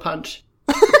want to do a punch.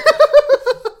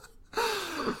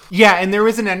 Yeah, and there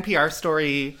was an NPR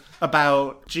story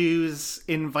about Jews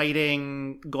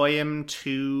inviting Goyim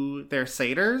to their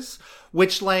satyrs,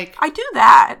 which like... I do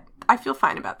that. I feel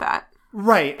fine about that.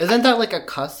 Right. Isn't that like a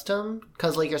custom?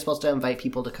 Because like you're supposed to invite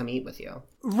people to come eat with you.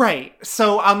 Right.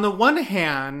 So on the one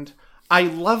hand, I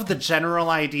love the general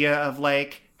idea of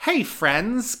like, hey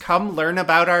friends, come learn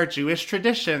about our Jewish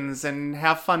traditions and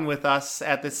have fun with us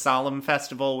at this solemn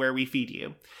festival where we feed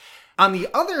you. On the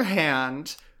other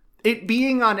hand, it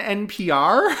being on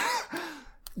NPR,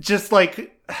 just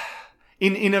like...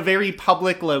 in a very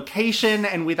public location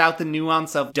and without the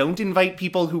nuance of don't invite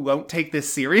people who won't take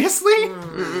this seriously.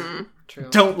 True.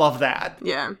 Don't love that.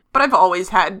 Yeah. But I've always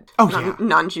had yeah.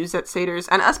 non-Jews at Seders,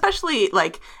 and especially,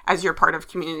 like, as you're part of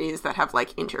communities that have,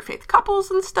 like, interfaith couples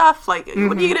and stuff, like,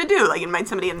 what are you gonna do? Like, invite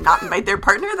somebody and not invite their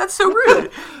partner? That's so rude.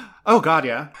 Oh, God,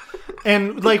 yeah.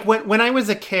 And, like, when I was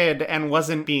a kid and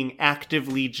wasn't being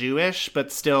actively Jewish,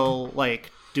 but still,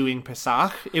 like, doing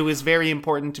Pesach, it was very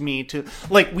important to me to,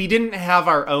 like, we didn't have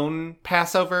our own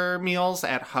Passover meals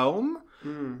at home.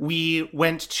 We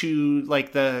went to,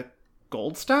 like, the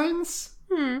Goldsteins?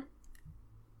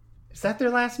 Is that their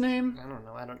last name? I don't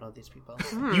know. I don't know these people.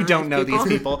 You don't know these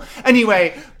people.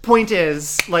 Anyway, point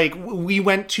is, like, we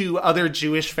went to other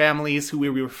Jewish families who we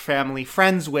were family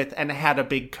friends with and had a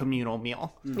big communal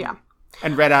meal. Yeah.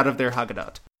 And read out of their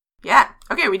Haggadot. Yeah.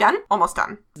 Okay, are we done? Almost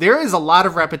done. There is a lot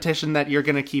of repetition that you're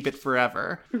going to keep it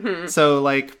forever. So,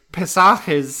 like, Pesach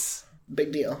is...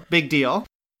 Big deal. Big deal.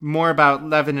 More about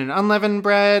leavened and unleavened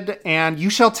bread. And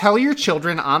you shall tell your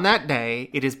children on that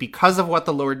day, it is because of what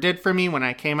the Lord did for me when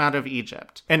I came out of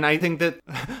Egypt. And I think that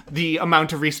the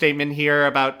amount of restatement here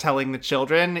about telling the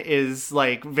children is,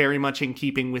 like, very much in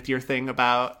keeping with your thing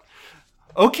about,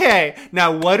 okay,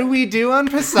 now what do we do on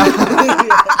Pesach?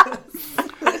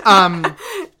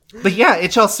 But yeah,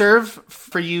 it shall serve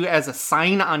for you as a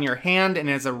sign on your hand and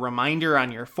as a reminder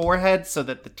on your forehead, so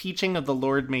that the teaching of the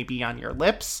Lord may be on your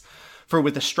lips. For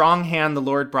with a strong hand the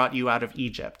Lord brought you out of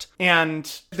Egypt.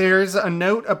 And there's a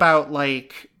note about,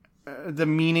 like, the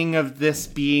meaning of this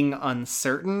being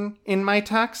uncertain in my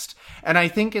text. And I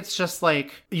think it's just,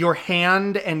 like, your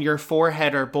hand and your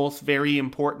forehead are both very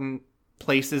important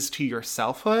places to your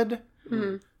selfhood.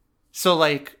 So,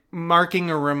 like, marking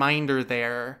a reminder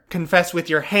there. Confess with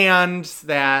your hand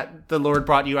that the Lord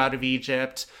brought you out of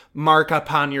Egypt. Mark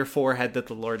upon your forehead that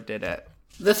the Lord did it.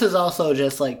 This is also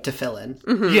just, like, to fill in.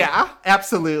 Yeah,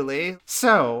 absolutely.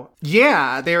 So,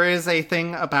 yeah, there is a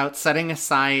thing about setting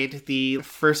aside the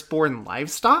firstborn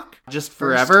livestock just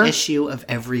forever. First issue of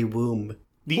every womb.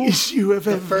 The issue of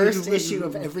The every first womb. issue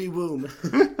of every womb.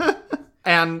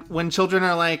 And when children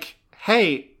are like,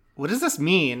 hey, what does this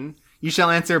mean? You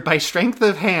shall answer, by strength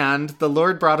of hand, the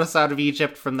Lord brought us out of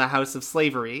Egypt from the house of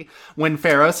slavery. When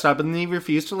Pharaoh stubbornly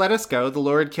refused to let us go, the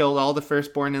Lord killed all the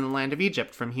firstborn in the land of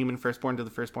Egypt, from human firstborn to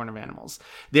the firstborn of animals.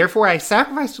 Therefore I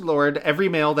sacrifice to the Lord every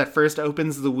male that first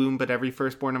opens the womb, but every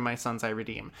firstborn of my sons I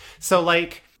redeem. So,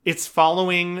 like, it's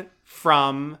following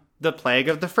from the plague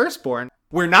of the firstborn.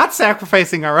 We're not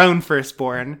sacrificing our own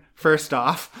firstborn, first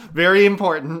off. Very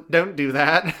important. Don't do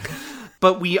that.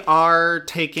 But we are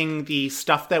taking the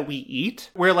stuff that we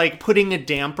eat. We're, like, putting a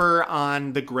damper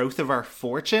on the growth of our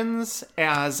fortunes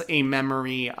as a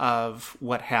memory of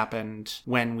what happened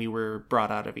when we were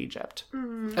brought out of Egypt.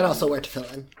 And also where to fill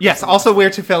in. Yes, also where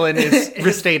to fill in is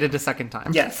restated a second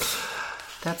time. Yes.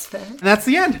 That's that. And that's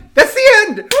the end. That's the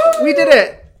end! We did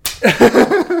it!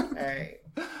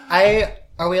 Alright.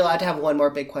 Are we allowed to have one more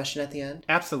big question at the end?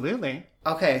 Absolutely.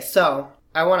 Okay, so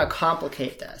I want to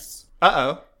complicate this.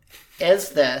 Uh-oh. Is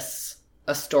this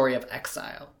a story of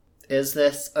exile? Is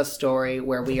this a story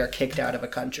where we are kicked out of a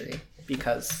country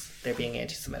because they're being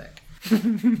anti-Semitic?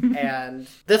 And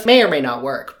this may or may not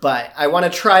work, but I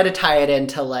want to try to tie it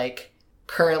into, like,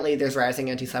 currently there's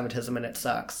rising anti-Semitism and it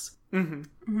sucks.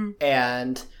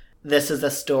 And this is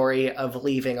a story of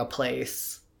leaving a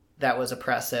place that was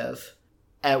oppressive.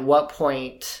 At what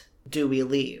point do we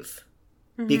leave?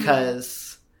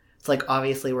 Because it's like,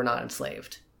 obviously we're not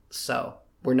enslaved. So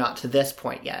we're not to this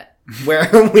point yet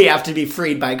where we have to be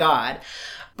freed by God.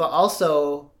 But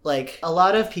also, like, a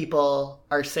lot of people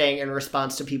are saying in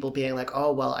response to people being like,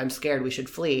 oh, well, I'm scared, we should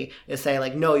flee, is saying,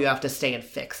 like, no, you have to stay and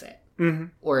fix it.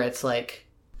 Or it's like,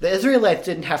 the Israelites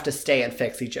didn't have to stay and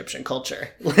fix Egyptian culture.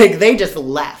 Like, they just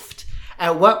left.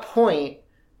 At what point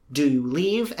do you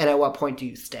leave, and at what point do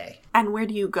you stay? And where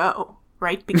do you go,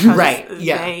 right? Because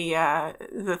they,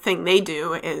 the thing they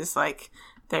do is, like,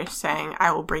 they're saying,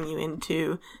 I will bring you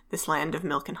into this land of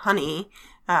milk and honey,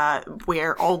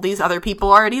 where all these other people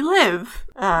already live.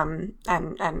 And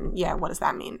yeah, what does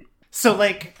that mean? So,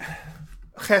 like,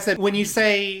 Chesed, when you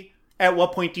say, at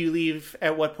what point do you leave,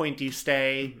 at what point do you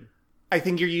stay, I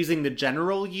think you're using the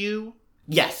general you.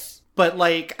 Yes. But,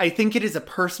 like, I think it is a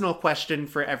personal question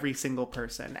for every single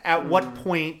person. At what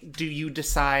point do you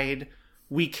decide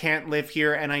we can't live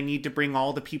here and I need to bring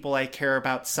all the people I care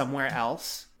about somewhere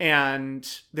else? And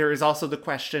there is also the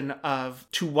question of,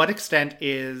 to what extent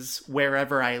is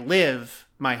wherever I live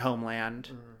my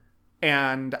homeland?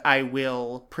 And I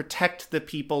will protect the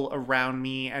people around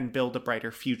me and build a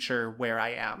brighter future where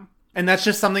I am. And that's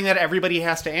just something that everybody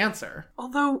has to answer.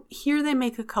 Although here they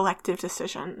make a collective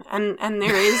decision, and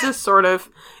there is a sort of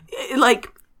like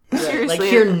seriously, like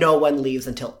here no one leaves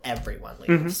until everyone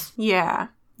leaves. Yeah.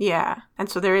 And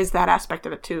so there is that aspect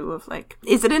of it too, of like,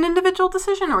 is it an individual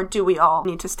decision or do we all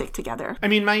need to stick together? I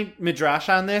mean, my midrash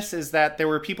on this is that there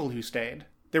were people who stayed.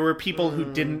 There were people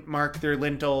who didn't mark their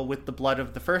lintel with the blood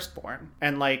of the firstborn.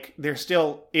 And like, they're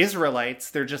still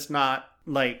Israelites. They're just not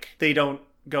like, they don't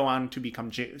go on to become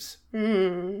Jews.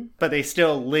 But they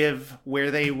still live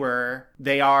where they were.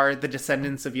 They are the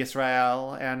descendants of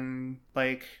Yisrael, and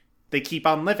like, they keep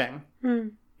on living,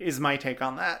 is my take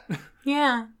on that.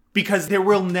 Yeah. Because there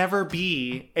will never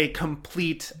be a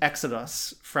complete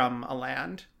exodus from a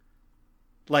land.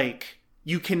 Like,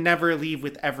 you can never leave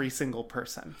with every single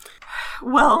person.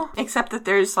 Well, except that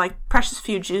there's like precious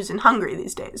few Jews in Hungary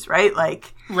these days, right?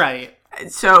 Like, right.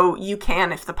 So you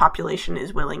can if the population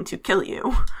is willing to kill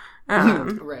you.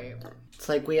 Right. It's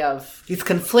like we have these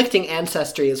conflicting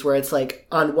ancestries where it's like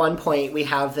on one point we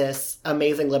have this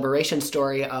amazing liberation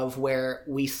story of where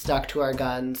we stuck to our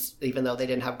guns, even though they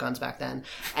didn't have guns back then.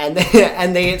 And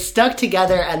they stuck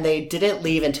together and they didn't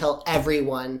leave until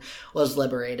everyone was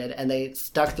liberated, and they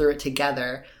stuck through it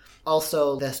together.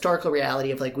 Also, the historical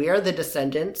reality of like, we are the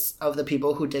descendants of the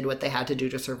people who did what they had to do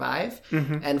to survive.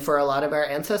 And for a lot of our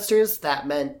ancestors, that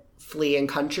meant fleeing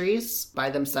countries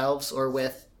by themselves or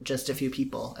with just a few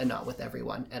people and not with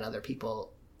everyone, and other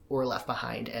people were left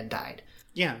behind and died.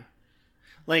 Yeah.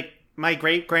 Like, my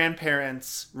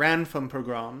great-grandparents ran from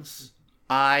pogroms.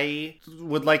 I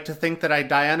would like to think that I'd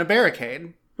die on a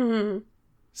barricade.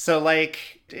 So,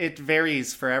 like, it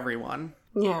varies for everyone.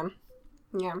 Yeah.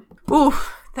 Ooh,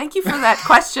 thank you for that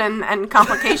question and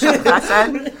complication,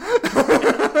 Chesed.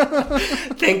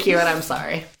 Thank you, and I'm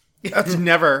sorry. That's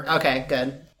never. Okay,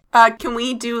 good. Can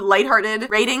we do lighthearted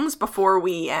ratings before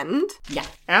we end? Yeah.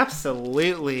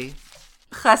 Absolutely.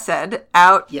 Chesed,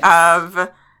 out Yes. of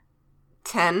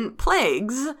 10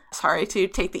 plagues. Sorry to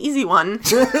take the easy one.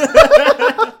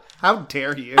 How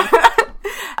dare you?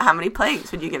 How many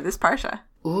plagues would you give this parsha?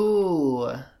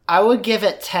 Ooh. I would give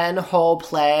it 10 whole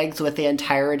plagues with the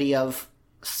entirety of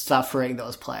suffering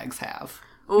those plagues have.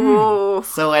 Ooh.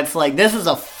 So it's like, this is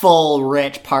a full,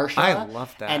 rich parsha. I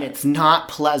love that. And it's not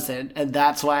pleasant, and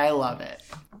that's why I love it.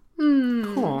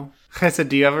 Cool. Chesed,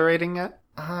 do you have a rating yet?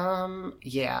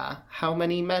 Yeah. How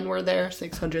many men were there?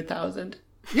 600,000?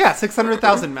 Yeah,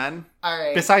 600,000 men. All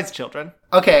right. Besides children.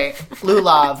 Okay,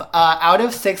 Lulav, out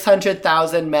of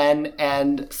 600,000 men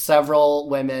and several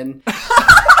women,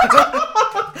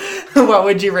 what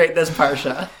would you rate this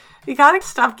parsha? You gotta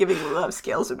stop giving love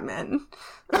scales of men.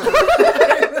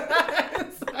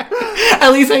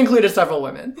 At least I included several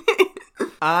women.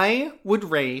 I would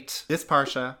rate this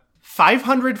parsha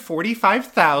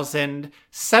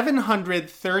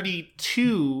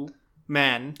 545,732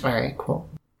 men All right, cool.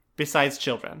 besides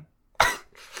children.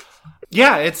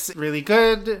 Yeah, it's really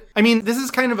good. I mean, this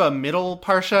is kind of a middle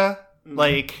parsha.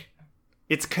 Like,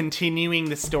 it's continuing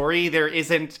the story. There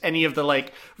isn't any of the,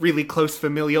 like, really close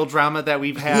familial drama that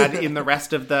we've had in the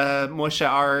rest of the Moshe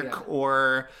arc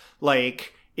or,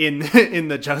 like, in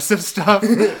the Joseph stuff.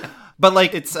 But,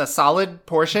 like, it's a solid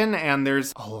portion, and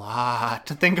there's a lot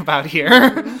to think about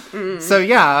here. So,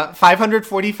 yeah,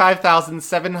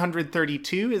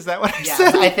 545,732, is that what I Yeah,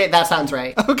 said? I think that sounds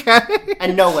right. Okay.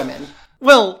 And no women.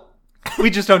 Well,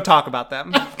 we just don't talk about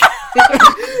them.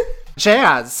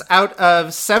 Jazz, out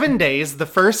of 7 days, the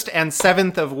first and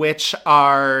seventh of which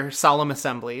are solemn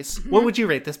assemblies, what would you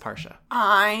rate this parsha?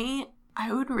 I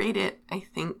would rate it, I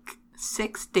think,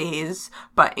 6 days,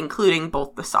 but including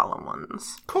both the solemn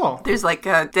ones. Cool. There's like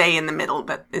a day in the middle,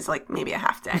 but it's like maybe a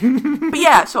half day. But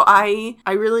yeah, so I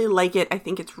really like it. I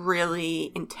think it's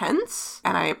really intense,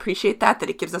 and I appreciate that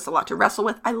it gives us a lot to wrestle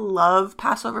with. I love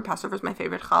Passover. Passover is my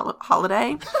favorite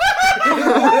holiday. We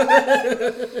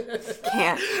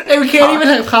can't even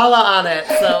have challah on it,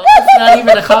 so it's not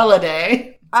even a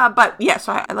holiday. But yeah,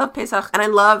 so I love Pesach, and I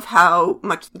love how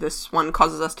much this one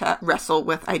causes us to wrestle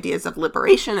with ideas of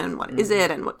liberation and what is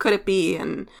it and what could it be,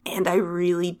 and I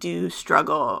really do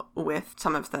struggle with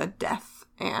some of the death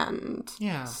and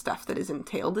stuff that is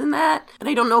entailed in that. And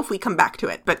I don't know if we come back to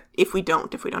it, but if we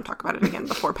don't talk about it again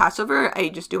before Passover, I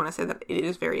just do want to say that it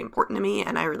is very important to me,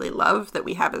 and I really love that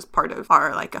we have as part of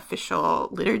our like official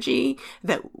liturgy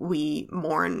that we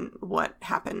mourn what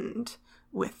happened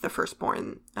with the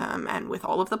firstborn, and with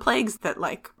all of the plagues, that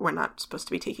like we're not supposed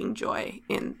to be taking joy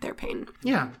in their pain.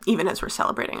 Yeah. Even as we're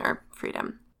celebrating our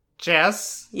freedom.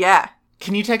 Jazz, Yeah.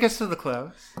 can you take us to the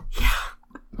close? Yeah.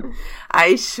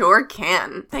 I sure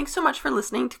can. Thanks so much for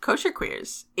listening to Kosher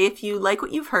Queers. If you like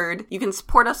what you've heard, you can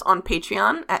support us on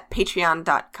Patreon at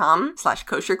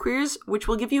patreon.com/kosherqueers, which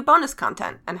will give you bonus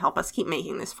content and help us keep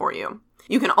making this for you.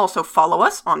 You can also follow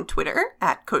us on Twitter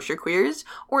at Kosher Queers,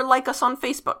 or like us on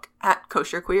Facebook at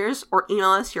Kosher Queers, or email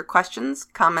us your questions,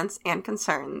 comments, and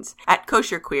concerns at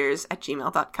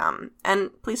kosherqueers@gmail.com.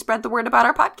 And please spread the word about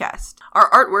our podcast.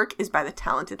 Our artwork is by the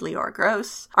talented Lior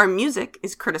Gross. Our music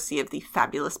is courtesy of the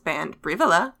fabulous band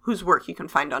Brivilla, whose work you can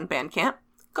find on Bandcamp.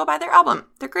 Go buy their album.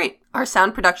 They're great. Our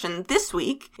sound production this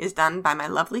week is done by my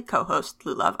lovely co-host,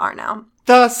 Lulav Arnau.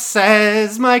 Thus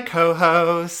says my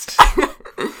co-host.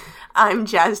 I'm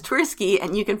Jazz Twersky,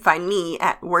 and you can find me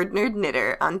at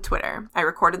WordNerdKnitter on Twitter. I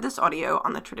recorded this audio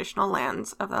on the traditional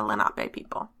lands of the Lenape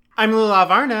people. I'm Lulav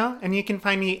Arnau, and you can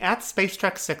find me at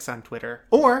SpaceTrek6 on Twitter,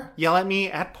 or yell at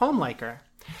me at PalmLiker.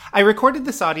 I recorded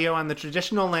this audio on the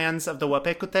traditional lands of the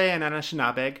Wapekute and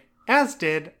Anishinaabeg, as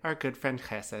did our good friend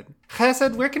Chesed.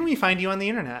 Chesed, where can we find you on the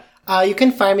internet? You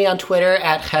can find me on Twitter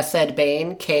at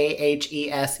Chesedbein,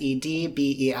 Khesedbein,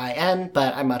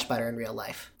 but I'm much better in real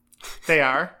life. They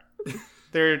are.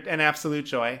 They're an absolute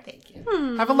joy. Thank you.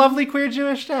 Have a lovely queer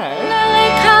Jewish day.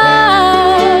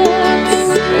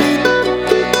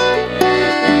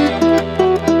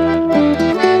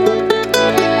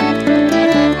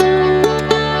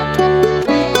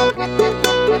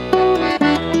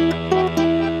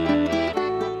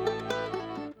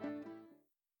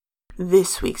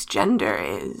 This week's gender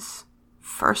is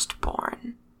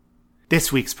firstborn.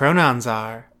 This week's pronouns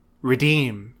are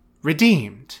redeem,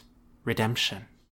 redeemed, redemption.